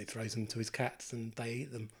basically throws them to his cats, and they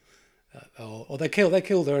eat them. Or they kill the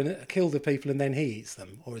people and then he eats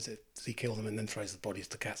them, or does he kill them and then throws the bodies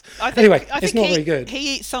to cats? It's not very good.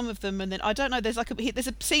 He eats some of them and then I don't know. There's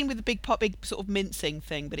a scene with a big sort of mincing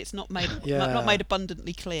thing, but it's not made not made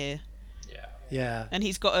abundantly clear. Yeah. And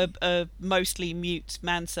he's got a mostly mute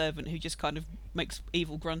manservant who just kind of makes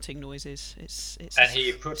evil grunting noises. And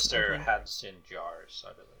he puts their heads in jars,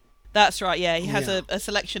 I believe. That's right, yeah. He has a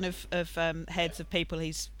selection of heads of people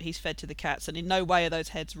he's fed to the cats, and in no way are those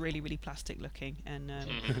heads really, really plastic looking. And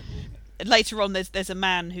later on, there's a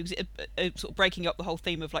man who's sort of breaking up the whole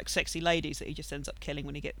theme of like sexy ladies that he just ends up killing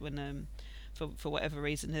when for whatever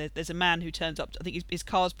reason. There's a man who turns up. I think his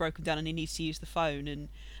car's broken down and he needs to use the phone. And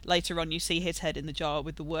later on, you see his head in the jar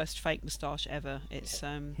with the worst fake moustache ever. It's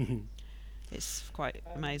quite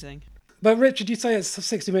amazing. But Richard, you say it's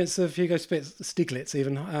 60 minutes of Hugo Stiglitz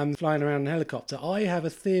even flying around in a helicopter. I have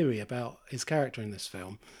a theory about his character in this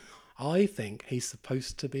film. I think he's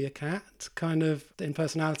supposed to be a cat, kind of, in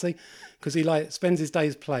personality, because he like spends his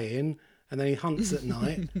days playing and then he hunts at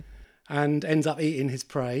night and ends up eating his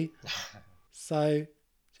prey. So,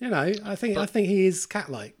 you know, I think he is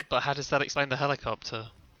cat-like. But how does that explain the helicopter?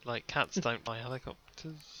 Like, cats don't fly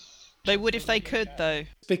helicopters. They would if they could, though.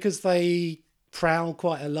 Because they prowl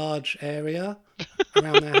quite a large area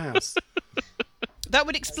around their house. That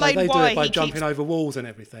would explain so they why do it by jumping over walls and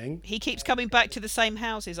everything. He keeps coming back to the same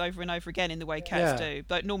houses over and over again in the way cats do.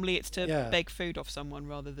 But normally it's to beg food off someone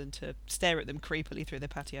rather than to stare at them creepily through their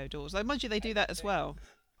patio doors. Though, mind you, they do that as well.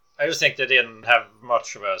 I just think they didn't have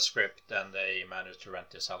much of a script, and they managed to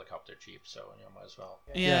rent this helicopter cheap, so you might as well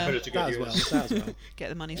put it to good use. That as well. Get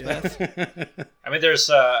the money's worth. I mean,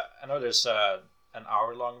 I know there's an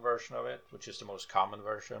hour-long version of it, which is the most common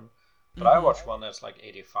version, but I watched one that's like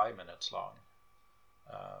 85 minutes long.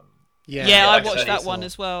 I watched that one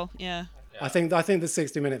as well. Yeah. I think the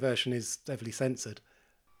 60-minute version is heavily censored.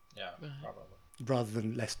 Yeah, probably. Rather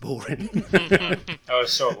than less boring. Oh,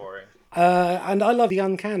 it's so boring. And I love The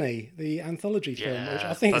Uncanny, the anthology film, which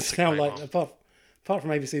I think is now like apart from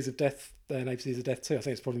ABCs of Death and ABCs of Death 2, I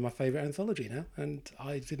think it's probably my favourite anthology now, and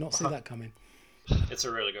I did not see that coming. It's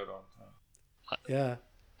a really good one. Yeah.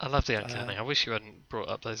 I love The Uncanny. I wish you hadn't brought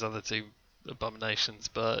up those other two abominations,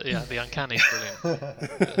 but yeah, The Uncanny's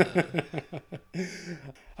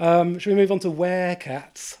brilliant. Should we move on to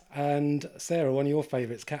Werecats? And Sarah, one of your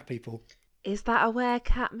favourites, Cat People. Is that a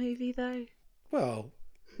werecat movie though? Well,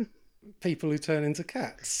 people who turn into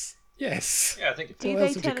cats. Yes. Yeah, I think. Do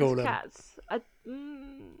they turn into cats?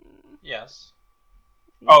 Yes.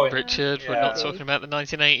 Oh, Richard, we're not talking about the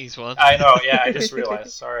 1980s one. I know. Yeah, I just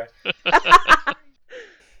realised. Sorry.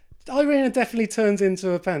 Irina definitely turns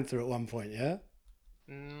into a panther at one point, yeah?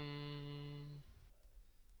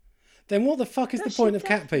 Then what the fuck is the point of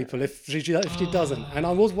Cat People if she doesn't? And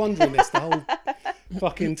I was wondering this the whole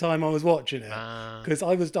fucking time I was watching it. Because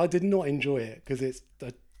I did not enjoy it, because it's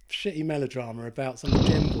a shitty melodrama about some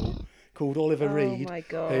gembel called Oliver Reed. My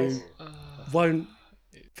God. Who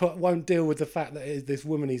won't deal with the fact that this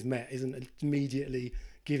woman he's met isn't immediately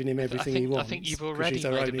giving him everything he wants. I think you've already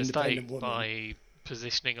made a mistake by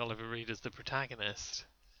positioning Oliver Reed as the protagonist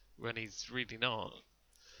when he's really not.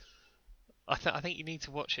 I think you need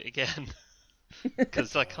to watch it again,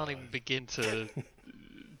 because I can't even begin to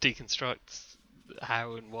deconstruct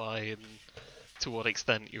how and why and to what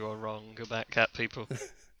extent you are wrong about Cat People.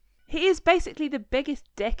 He is basically the biggest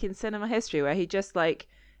dick in cinema history, where he just like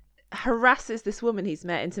harasses this woman he's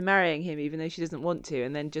met into marrying him even though she doesn't want to,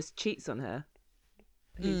 and then just cheats on her.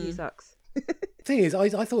 He sucks. The thing is, I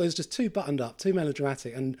thought it was just too buttoned up, too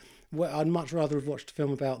melodramatic, and I'd much rather have watched a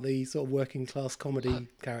film about the sort of working class comedy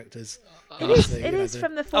characters. It is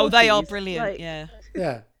from the 40s. Oh, they are brilliant, Yeah.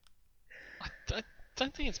 I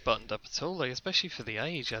don't think it's buttoned up at all, like, especially for the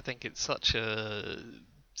age. I think it's such a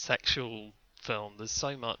sexual film. There's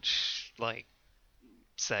so much, like,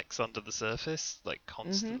 sex under the surface, like,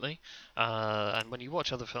 constantly. And when you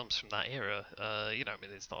watch other films from that era, I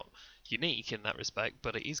mean, it's not unique in that respect,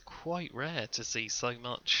 but it is quite rare to see so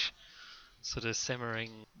much sort of simmering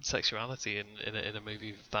sexuality in a movie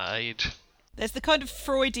of that age. There's the kind of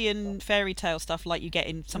Freudian fairy tale stuff like you get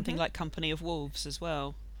in something like Company of Wolves as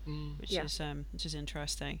well, which is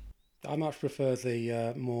interesting. I much prefer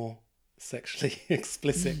the more sexually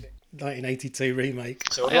explicit 1982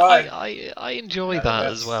 remake. So I enjoy that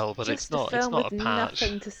as well, but it's not a patch.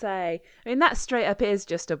 Nothing to say. I mean, that straight up is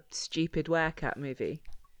just a stupid werecat movie.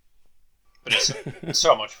 But it's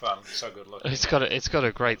so much fun, so good looking. It's got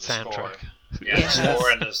a great soundtrack. The score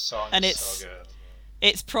and the song is so good.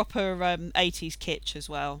 It's proper 80s kitsch as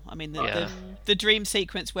well. I mean, the dream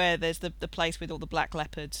sequence where there's the place with all the black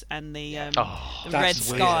leopards and the red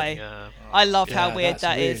sky. Yeah. I love how weird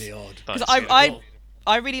that is. Really odd. Because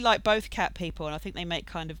I really like both Cat People, and I think they make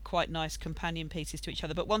kind of quite nice companion pieces to each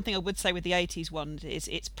other. But one thing I would say with the 80s one is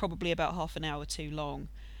it's probably about half an hour too long.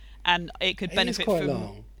 And it could benefit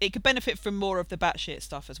from more of the batshit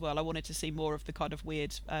stuff as well. I wanted to see more of the kind of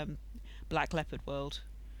weird Black Leopard world.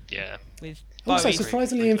 Yeah. With also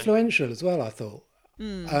surprisingly influential as well, I thought.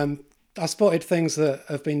 I spotted things that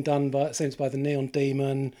have been done by the Neon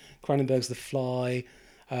Demon, Cronenberg's The Fly,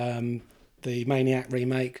 the Maniac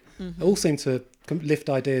remake. All seem to lift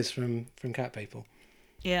ideas from Cat People.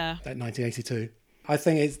 Yeah. That 1982. I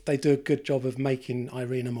think they do a good job of making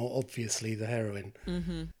Irina more obviously the heroine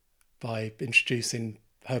by introducing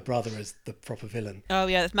her brother as the proper villain. Oh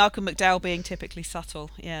yeah, it's Malcolm McDowell being typically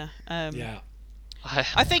subtle. Yeah. Yeah.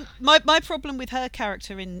 I think my problem with her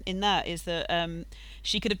character in that is that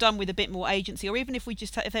she could have done with a bit more agency, or even if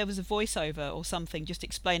if there was a voiceover or something just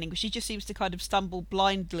explaining, because she just seems to kind of stumble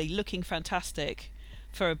blindly, looking fantastic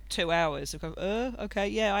for 2 hours. Okay,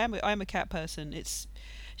 yeah, I am a cat person.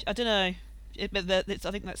 I don't know. I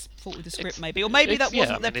think that's fault with the script, maybe, or maybe that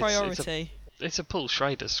wasn't their priority. It's a Paul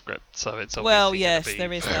Schrader script, so it's obviously well, yes, be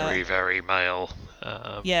there is very, that. very male.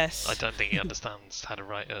 Yes. I don't think he understands how to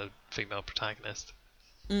write a female protagonist.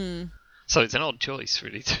 So it's an odd choice,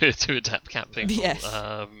 really, to adapt cat people. Yes.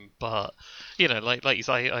 But like you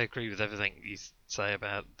say, I agree with everything you say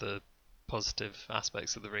about the positive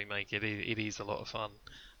aspects of the remake. It is a lot of fun.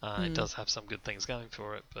 It does have some good things going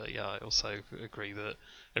for it, but yeah, I also agree that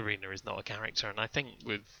Irina is not a character, and I think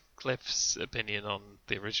with Cliff's opinion on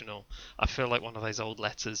the original, I feel like one of those old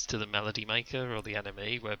letters to the Melody Maker or the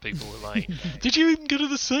NME where people were like, "Did you even go to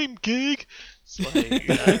the same gig?" It's like,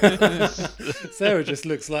 Sarah just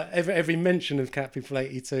looks like every mention of Cat People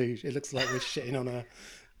 82, it looks like we're shitting on her.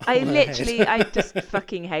 I just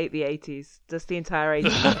fucking hate the 80s. Just the entire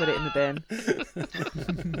 80s. Put it in the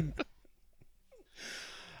bin.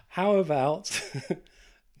 How about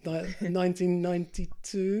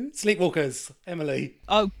 1992 Sleepwalkers? Emily.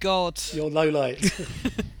 Oh God. Your low light.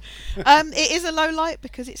 It is a low light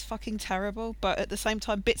because it's fucking terrible, but at the same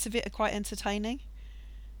time, bits of it are quite entertaining.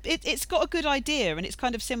 It's got a good idea, and it's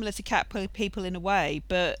kind of similar to Cat People in a way.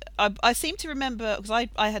 But I seem to remember, because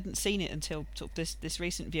I hadn't seen it until sort of this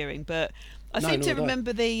recent viewing, but I seem to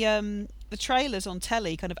remember the trailers on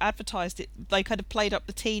telly kind of advertised it. They kind of played up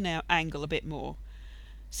the teen angle a bit more.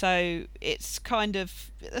 So it's kind of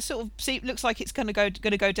looks like it's going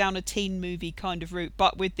to go down a teen movie kind of route,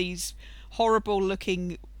 but with these horrible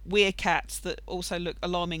looking werecats that also look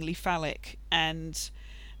alarmingly phallic, and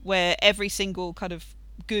where every single kind of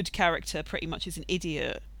good character pretty much is an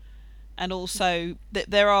idiot, and also that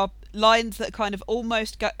there are lines that kind of are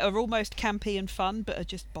almost campy and fun, but are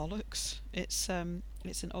just bollocks. It's an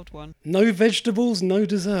odd one. No vegetables, no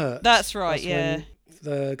dessert. That's right. Yeah.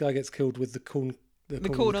 The guy gets killed with the corn. The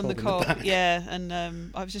corn on the cob, yeah, and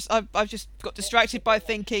I've just got distracted by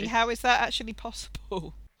thinking, how is that actually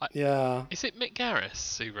possible? Yeah. Is it Mick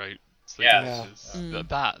Garris who wrote Sleepwalkers? Yeah.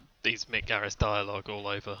 That is Mick Garris dialogue all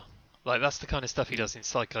over. Like, that's the kind of stuff he does in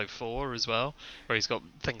Psycho 4 as well, where he's got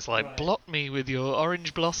things like, block me with your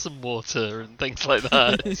orange blossom water and things like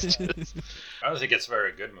that. It's just... I don't think it's a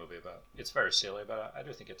very good movie, but it's very silly, but I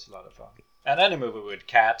do think it's a lot of fun. And any movie with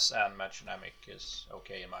cats and Metronemic is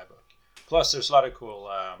okay in my book. Plus, there's a lot of cool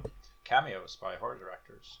cameos by horror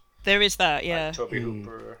directors. There is that, yeah. Like Toby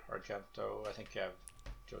Hooper, Argento, I think you have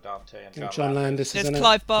Joe Dante and John Landis. There's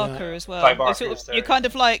Clive Barker as well. Clive Barker is there. You're kind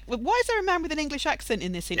of like, well, why is there a man with an English accent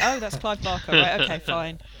in this scene? Oh, that's Clive Barker. Right, okay,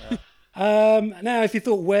 fine. Now, if you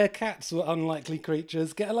thought werecats were unlikely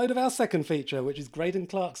creatures, get a load of our second feature, which is Graydon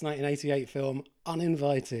Clark's 1988 film,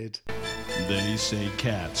 Uninvited. They say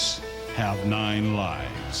cats have 9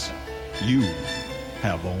 lives. You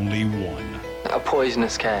have only 1. A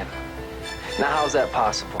poisonous cat. Now how's that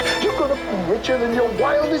possible? You're gonna be richer than your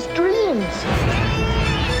wildest dreams.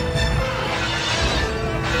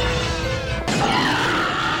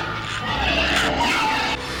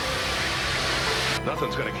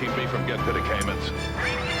 Nothing's gonna keep me from getting to the Caymans.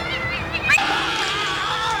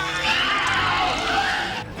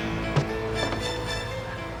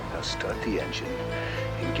 Now start the engine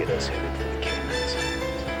and get us headed for the Caymans.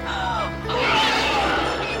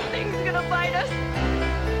 Things gonna bite us,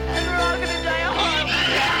 and we're all gonna die of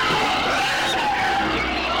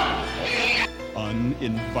hunger.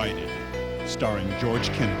 Uninvited, starring George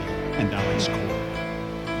Kennedy and Alice Cole.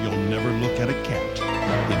 You'll never look at a cat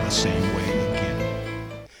in the same way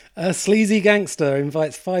again. A sleazy gangster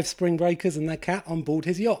invites 5 spring breakers and their cat on board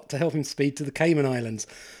his yacht to help him speed to the Cayman Islands.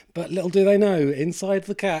 But little do they know, inside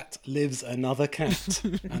the cat lives another cat,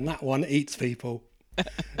 and that one eats people.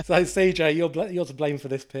 So, CJ, you're to blame for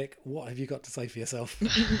this pick. What have you got to say for yourself?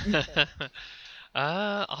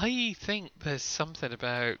 I think there's something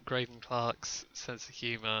about Graydon Clark's sense of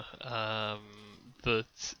humour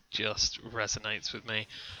that just resonates with me.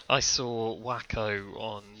 I saw Wacko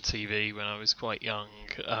on TV when I was quite young.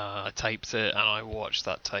 I taped it and I watched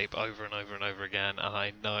that tape over and over and over again, and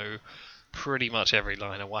I know pretty much every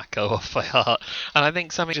line of Wacko off by heart, and I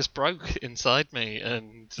think something just broke inside me,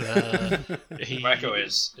 and Wacko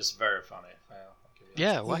is very funny.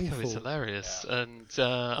 Yeah, Wacko is hilarious, yeah. And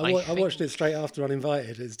I watched it straight after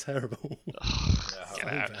Uninvited. It's terrible. So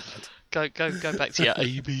bad. Go back to your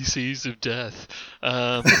ABCs of death.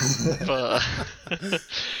 But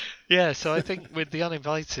yeah, so I think with The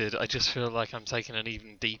Uninvited, I just feel like I'm taking an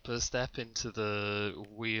even deeper step into the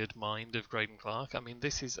weird mind of Graydon Clark. I mean,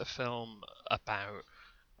 this is a film about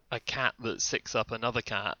a cat that sicks up another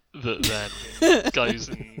cat that then goes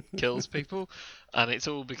and kills people, and it's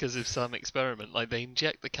all because of some experiment. Like, they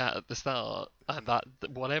inject the cat at the start, and that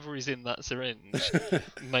whatever is in that syringe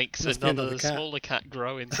makes another smaller cat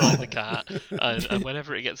grow inside the cat, and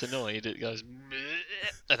whenever it gets annoyed, it goes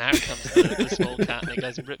and out comes the small cat, and it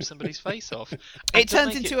goes and rips somebody's face off. It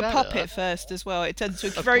turns into a puppet first as well. It turns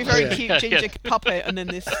into a very, very cute ginger puppet, and then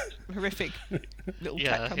this horrific little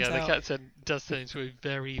cat comes out. The cat does turn into a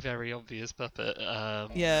very, very obvious puppet.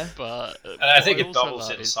 But and I think it doubles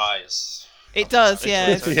in size. It does,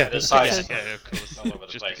 yeah. The size, of course. It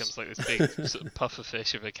just becomes like this big sort of puffer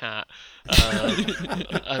fish of a cat.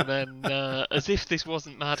 And then, as if this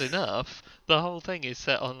wasn't mad enough, the whole thing is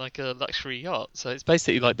set on like a luxury yacht. So it's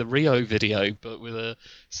basically like the Rio video, but with a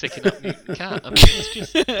sicking up mutant cat. I mean, it's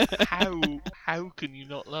just how can you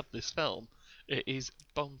not love this film? It is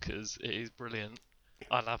bonkers. It is brilliant.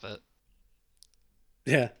 I love it.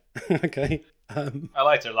 Yeah. Okay. I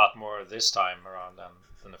liked it a lot more this time around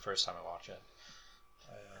than the first time I watched it.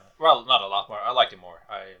 Well, not a lot more. I liked it more.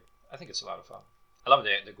 I think it's a lot of fun. I love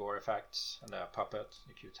the gore effects and the puppet,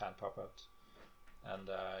 the cute hand puppet, and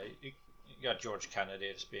you got George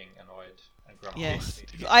Kennedy just being annoyed and grumpy. Yes,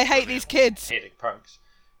 I hate these kids. Hating punks.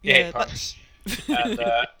 You hate punks. And,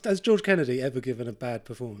 has George Kennedy ever given a bad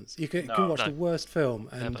performance? You can watch the worst film,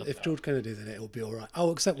 and if George Kennedy's in it, it'll be all right.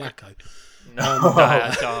 Oh, except Wacko.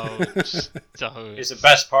 Don't. He's the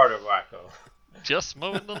best part of Wacko. Just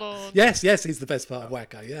mowing the lawn. Yes, he's the best part of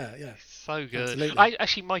Wacko. Yeah. So good. Absolutely.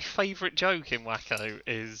 Actually, my favourite joke in Wacko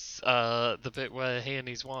is the bit where he and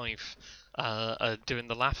his wife are doing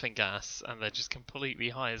the laughing gas, and they're just completely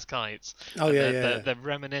high as kites. They're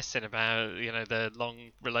reminiscing about their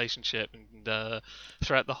long relationship, and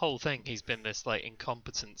throughout the whole thing, he's been this like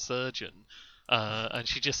incompetent surgeon. And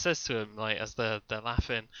she just says to him, like, as they're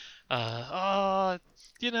laughing, all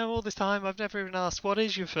this time I've never even asked, what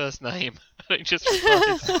is your first name? And he just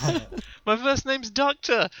replies, my first name's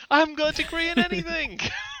Doctor. I haven't got a degree in anything.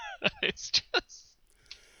 It's just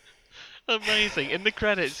amazing. In the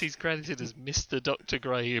credits, he's credited as Mr. Dr.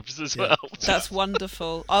 Graves as well. That's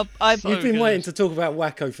wonderful. You've been waiting to talk about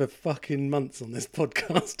Wacko for fucking months on this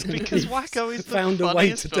podcast. Because Wacko is found the a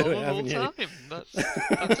way to funniest do it, film haven't of you? all time.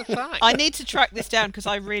 That's a fact. I need to track this down because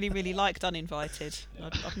I really, really liked Uninvited.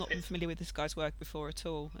 I've not been familiar with this guy's work before at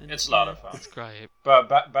all. And, it's a lot of fun. It's great. But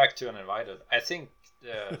back to Uninvited, I think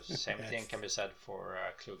the same thing can be said for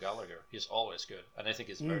Clu Gallagher. He's always good, and I think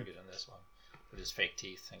he's very good in this one. With his fake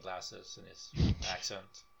teeth and glasses and his accent.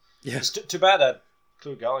 Yeah. It's too bad that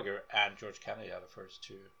Clu Gallagher and George Kennedy are the first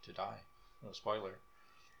to die. No spoiler.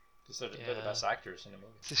 Because they're the best actors in the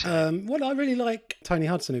movie. Well, I really like Tony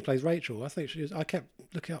Hudson, who plays Rachel. I think I kept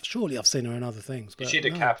looking up. Surely I've seen her in other things. But is she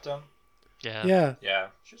the captain? Yeah. Yeah,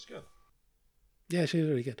 she's good. Yeah, she's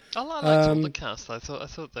really good. I liked all the cast. I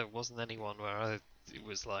thought there wasn't anyone where it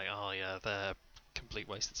was like, oh yeah, they're complete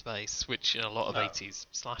waste of space, which in a lot of 80s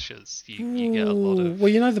slashers you get a lot of. Well,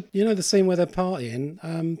 you know the scene where they're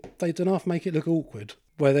partying, they don't half make it look awkward,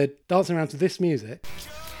 where they're dancing around to this music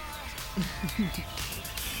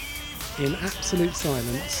in absolute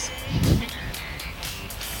silence.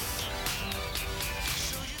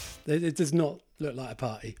 It does not look like a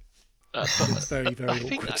party. It's very, very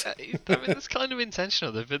awkward. I mean, that's kind of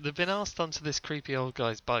intentional. They've been asked onto this creepy old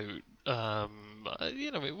guy's boat.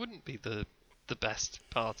 It wouldn't be the best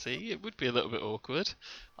party. It would be a little bit awkward.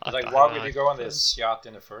 Like, why would you go on this yacht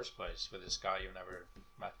in the first place with this guy you've never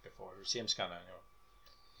met before? It seems kind of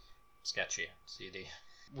sketchy, seedy.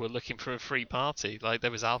 We're looking for a free party. Like,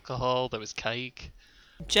 there was alcohol, there was cake,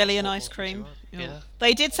 jelly and ice cream. Yeah.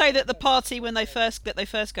 They did say that the party when they first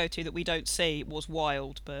go to that we don't see was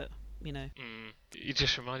wild, but It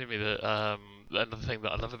just reminded me that another thing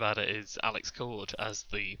that I love about it is Alex Cord as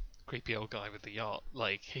the creepy old guy with the yacht.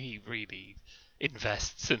 Like, he really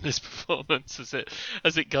invests in this performance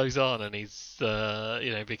as it goes on, and he's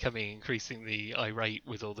becoming increasingly irate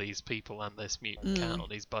with all these people and this mutant cat on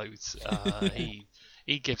his boat.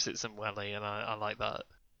 He gives it some welly, and I like that.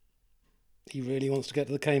 He really wants to get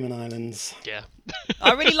to the Cayman Islands. Yeah.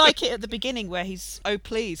 I really like it at the beginning where he's, oh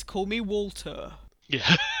please call me Walter.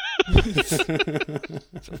 Yeah. Sort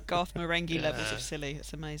of Garth Marenghi levels of silly.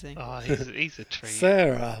 It's amazing. Oh, he's a treat.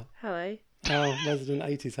 Sarah. Hello. Oh, resident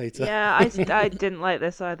 80s hater. Yeah, I didn't like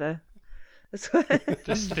this either. This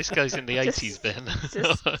goes in the 80s bin.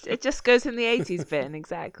 It just goes in the 80s bin,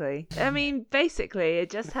 exactly. I mean, basically, it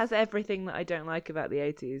just has everything that I don't like about the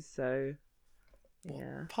 80s, so...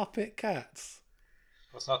 Yeah. Puppet cats?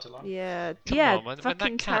 It's not too long. Yeah, Come yeah, on, when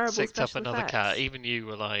fucking that cat terrible sicked up special another effects. cat, even you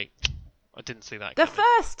were like, I didn't see that The coming.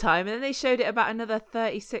 first time, and then they showed it about another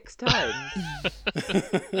 36 times.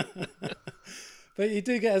 But you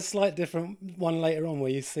do get a slight different one later on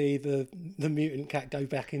where you see the mutant cat go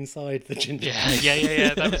back inside the ginger.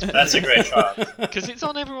 Yeah. That's a great shot. Because it's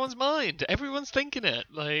on everyone's mind. Everyone's thinking it.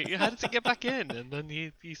 Like, how does it get back in? And then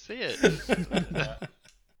you see it.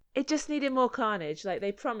 It just needed more carnage. Like,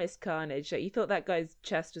 they promised carnage. Like, you thought that guy's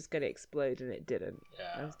chest was going to explode, and it didn't.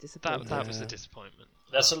 Yeah. I was disappointed. That was a disappointment.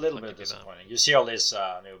 That's a little bit disappointing. You see all these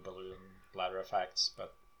new balloon bladder effects,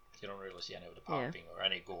 but you don't really see any of the popping or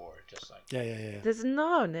any gore. Just like Yeah. There's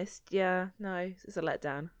no, it's a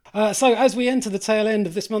letdown. So as we enter the tail end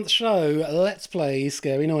of this month's show, let's play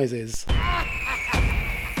Scary Noises.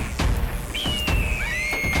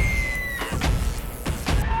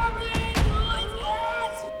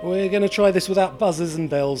 We're going to try this without buzzers and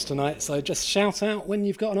bells tonight, so just shout out when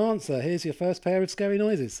you've got an answer. Here's your first pair of Scary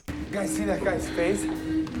Noises. You guys see that guy's face?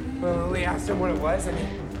 When Lily asked him what it was, I mean,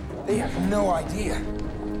 they have no idea.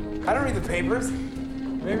 I don't read the papers.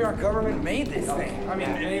 Maybe our government made this thing. I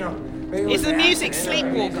mean, you know, maybe it was Is the an music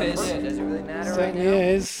accident or- Sleepwalkers? Does it really matter right Certainly now?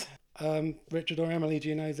 is. Richard or Emily, do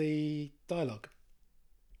you know the dialogue?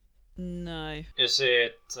 No. Is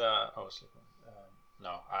it? No, I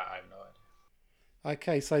have no idea.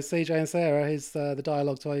 Okay, so CJ and Sarah, here's the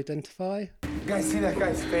dialogue to identify. You guys see that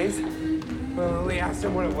guy's face? When Lily asked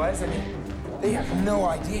him what it was, I mean, they have no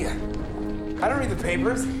idea. I don't read the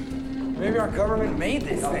papers. Maybe our government made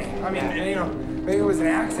this thing. I mean, you know, maybe it was an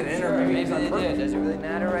accident or maybe Maybe they did. Does it really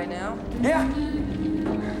matter right now? Yeah.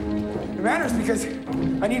 It matters because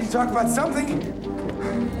I need to talk about something.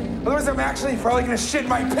 Otherwise, I'm actually probably going to shit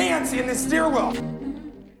my pants in this stairwell.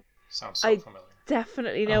 Sounds so I familiar.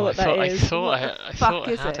 definitely know what that is. I thought What I the thought fuck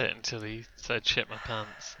I is had it? it until he said shit my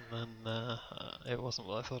pants, and then it wasn't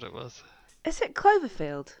what I thought it was. Is it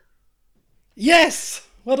Cloverfield? Yes!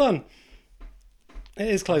 Well done. It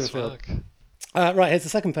is Nice Cloverfield. work. Right, here's the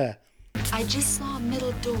second pair. I just saw a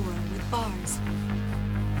middle door with bars.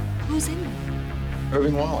 Who's in there?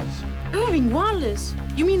 Irving Wallace. Irving Wallace?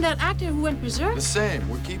 You mean that actor who went berserk? The same.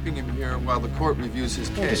 We're keeping him here while the court reviews his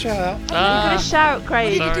case. shout out. You're going to shout,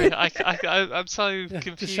 Craig. Sorry, I'm so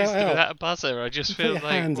confused shout out. without a buzzer. I just Put feel your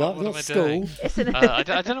like, hands what, up, what am not I school. doing? I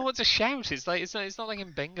don't know what to shout. It's like it's not like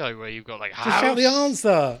in bingo where you've got like Just shout the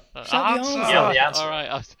answer. Shout answer. the answer. Yeah, the answer. All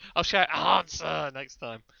right, I'll shout answer next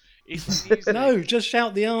time. Is the music? No, just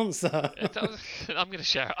shout the answer. I'm going to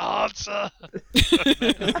shout answer.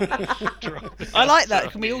 I like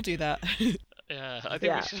that. Can we all do that? Yeah, I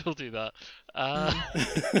think we should all do that.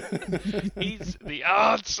 Is the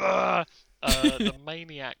answer the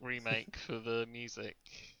Maniac remake for the music?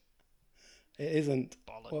 It isn't.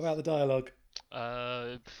 Bollocks. What about the dialogue?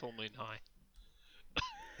 Full Moon High.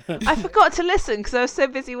 I forgot to listen because I was so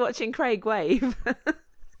busy watching Craig wave.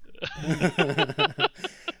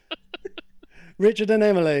 Richard and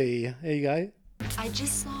Emily, here you go. I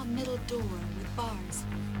just saw a middle door with bars.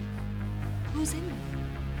 Who's in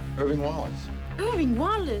there? Irving Wallace. Irving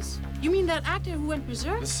Wallace? You mean that actor who went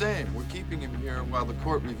berserk? The same. We're keeping him here while the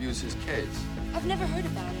court reviews his case. I've never heard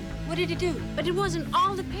about him. What did he do? But it wasn't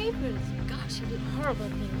all the papers. Gosh, he did horrible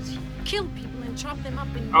things. He killed people and chopped them up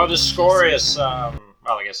in... Oh, the score is well,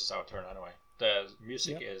 I guess it's our turn anyway. The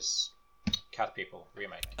music is Cat People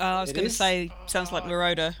remake. I was going to say, sounds like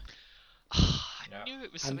Moroder. I knew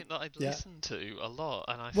it was something that I'd listened to a lot,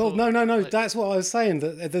 and I Well, thought, no. like, That's what I was saying.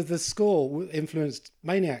 That the score influenced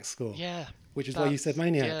Maniac's score. Yeah, which is why you said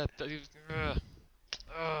Maniac. Yeah,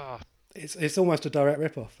 It's almost a direct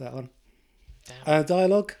rip-off, that one.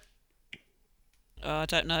 Dialogue? I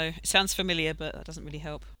don't know. It sounds familiar, but that doesn't really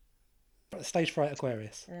help. Stage Fright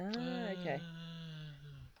Aquarius. Okay.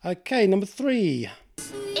 Okay, number 3.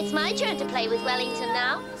 It's my turn to play with Wellington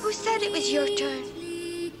now. Who said it was your turn?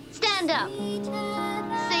 Stand up.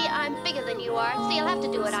 See, I'm bigger than you are, so you'll have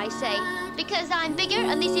to do what I say. Because I'm bigger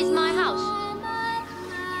and this is my house.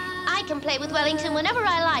 I can play with Wellington whenever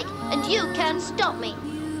I like, and you can't stop me.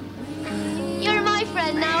 You're my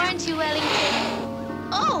friend now, aren't you, Wellington?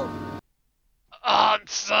 Oh!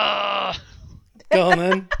 Answer! Go on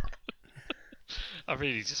then. I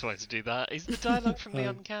really just wanted to do that. Is the dialogue from The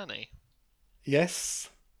Uncanny? Yes.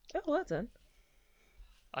 Oh, well done.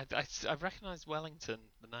 I recognised Wellington,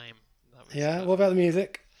 the name. That was, Yeah, what about the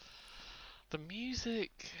music? The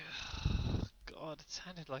music... God, it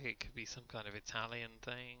sounded like it could be some kind of Italian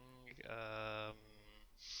thing.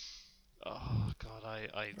 Oh God,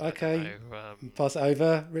 I Okay. don't know. Pass it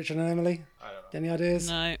over, Richard and Emily. I don't know. Any ideas?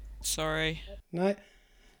 No, sorry. No.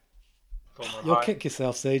 Fulmer You'll High. kick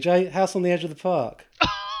yourself, CJ. House on the Edge of the Park.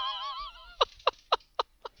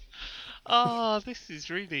 This is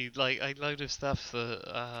really like a load of stuff that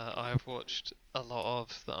I have watched a lot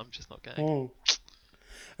of that I'm just not getting. All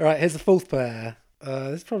right, here's the fourth pair.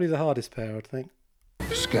 This is probably the hardest pair, I'd think.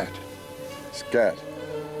 Scat. Scat.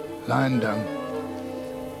 Lying down.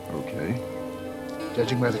 Okay.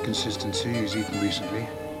 Judging by the consistency he's eaten recently,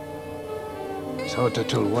 it's hard to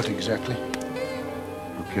tell what exactly.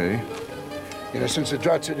 Okay. You know, since the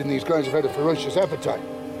drought set in, these guys have had a ferocious appetite.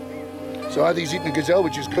 So either he's eaten a gazelle,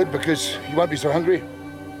 which is good because he won't be so hungry.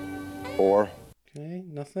 Or? Okay,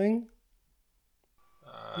 nothing.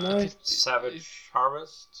 No. Savage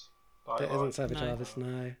Harvest. It isn't Savage Harvest,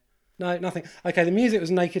 no. No, nothing. Okay, the music was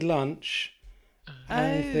Naked Lunch.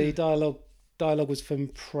 And the dialogue was from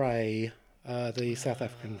Prey, the South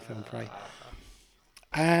African film Prey.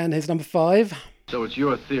 And here's number 5. So it's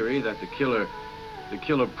your theory that the killer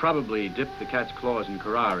probably dipped the cat's claws in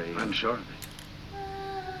curare. I'm sure of it.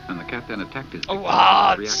 And the cat then attacked his Oh,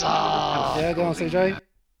 victim. Yeah, go on, CJ.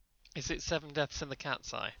 Is it Seven Deaths in the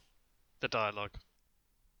Cat's Eye? The dialogue.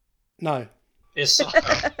 No. Is So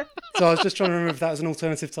I was just trying to remember if that was an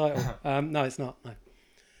alternative title. No, it's not.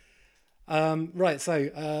 No. Right,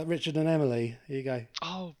 so Richard and Emily, here you go.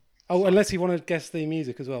 Oh, unless you want to guess the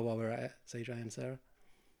music as well while we're at it, CJ and Sarah.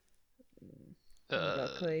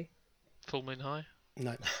 Full Moon High?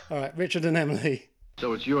 No. All right, Richard and Emily.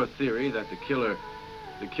 So it's your theory that the killer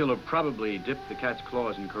probably dipped the cat's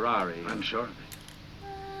claws in curare. I'm sure of it.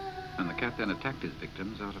 And the cat then attacked his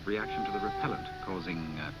victims out of reaction to the repellent,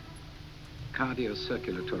 causing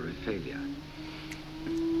cardiocirculatory failure.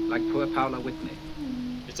 Like poor Paula Whitney.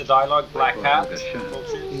 Is the dialogue Black Cat? No.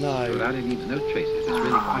 Curare needs no traces. It's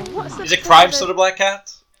really quite Is it Crimes of the Black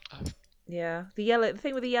Cat? Yeah, the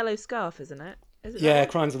thing with the yellow scarf, isn't it? Is it Yeah, that one?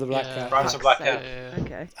 Crimes of the Black Cat. Crimes of the Black Cat.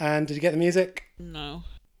 Okay. And did you get the music? No.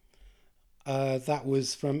 That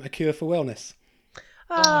was from A Cure for Wellness.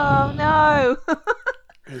 Oh, no.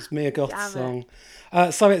 It was Mia Goth's Damn it.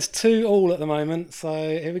 song. So it's 2-2 at the moment. So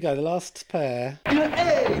here we go. The last pair.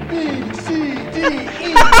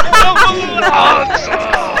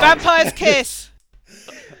 Vampire's Kiss.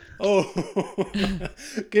 Oh,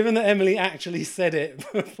 given that Emily actually said it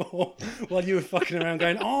before while you were fucking around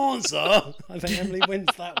going, answer, I think Emily wins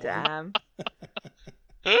that one.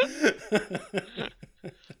 Damn.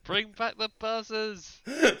 Bring back the buzzers.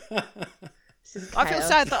 I feel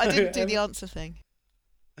sad that I didn't do the answer thing.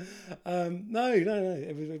 No,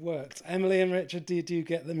 it worked. Emily and Richard, did you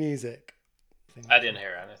get the music? I didn't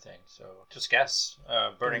hear anything, so just guess.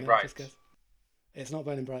 Burning Bright. Just guess. It's not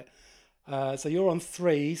Burning Bright. So you're on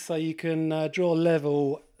 3, so you can draw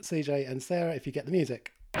level CJ and Sarah if you get the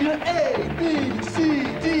music. A, B, C,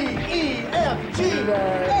 D, E, F, G,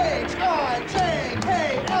 H, I, J,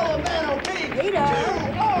 K, L, M, N, O, P, Q,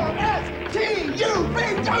 R, S, T, U, V,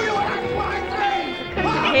 W, X, Y, Z.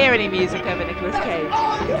 Couldn't hear any music over Nicolas Cage.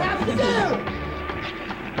 All you have to do.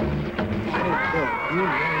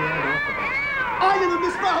 I didn't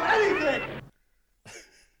misspell anything.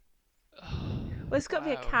 Well, it's got to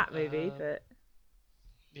be a cat movie, but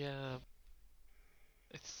Yeah.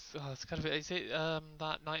 It's gotta be. Is it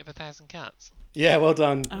that Night of a Thousand Cats? Yeah, well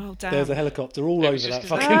done. Oh, damn. There's a helicopter all It over was that just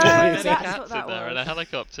 'cause fucking there's music. cats in there and a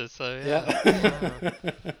helicopter, so Yeah.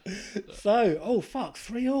 So, fuck,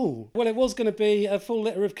 3-3. Well, it was going to be a full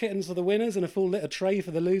litter of kittens for the winners and a full litter tray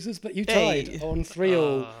for the losers, but you tied Hey. on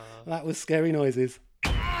 3-3. That was Scary Noises.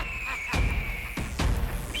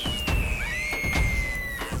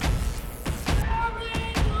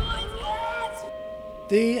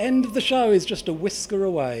 The end of the show is just a whisker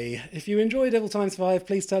away. If you enjoyed Devil Times 5,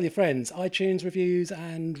 please tell your friends. iTunes reviews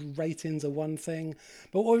and ratings are one thing,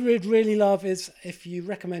 but what we'd really love is if you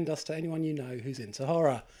recommend us to anyone you know who's into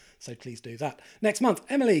horror. So please do that. Next month,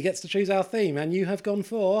 Emily gets to choose our theme, and you have gone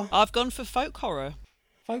for... I've gone for folk horror.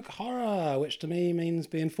 Folk horror, which to me means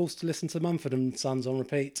being forced to listen to Mumford and Sons on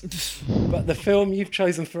repeat. But the film you've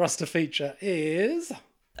chosen for us to feature is...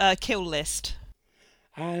 Kill List.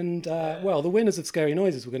 And, well, the winners of Scary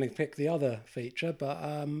Noises were going to pick the other feature, but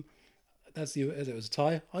as it was a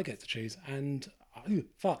tie, I get to choose. And, I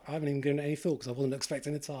haven't even given it any thought because I wasn't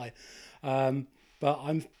expecting a tie. But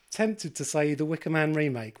I'm tempted to say the Wicker Man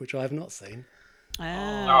remake, which I have not seen.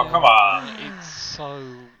 Oh, come on. It's so...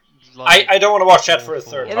 I don't want to watch that for a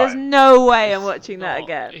third time. there's no way I'm watching that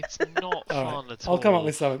again. It's not fun at all. I'll come up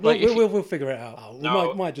with something. Like, We'll figure it out. No.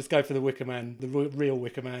 We might just go for the Wicker Man, the real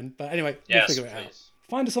Wicker Man. But anyway, Yes, we'll figure it out. please.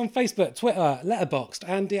 Find us on Facebook, Twitter, Letterboxd,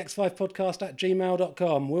 and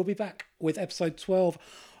dx5podcast@gmail.com. We'll be back with episode 12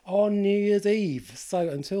 on New Year's Eve. So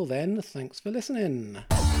until then, thanks for listening.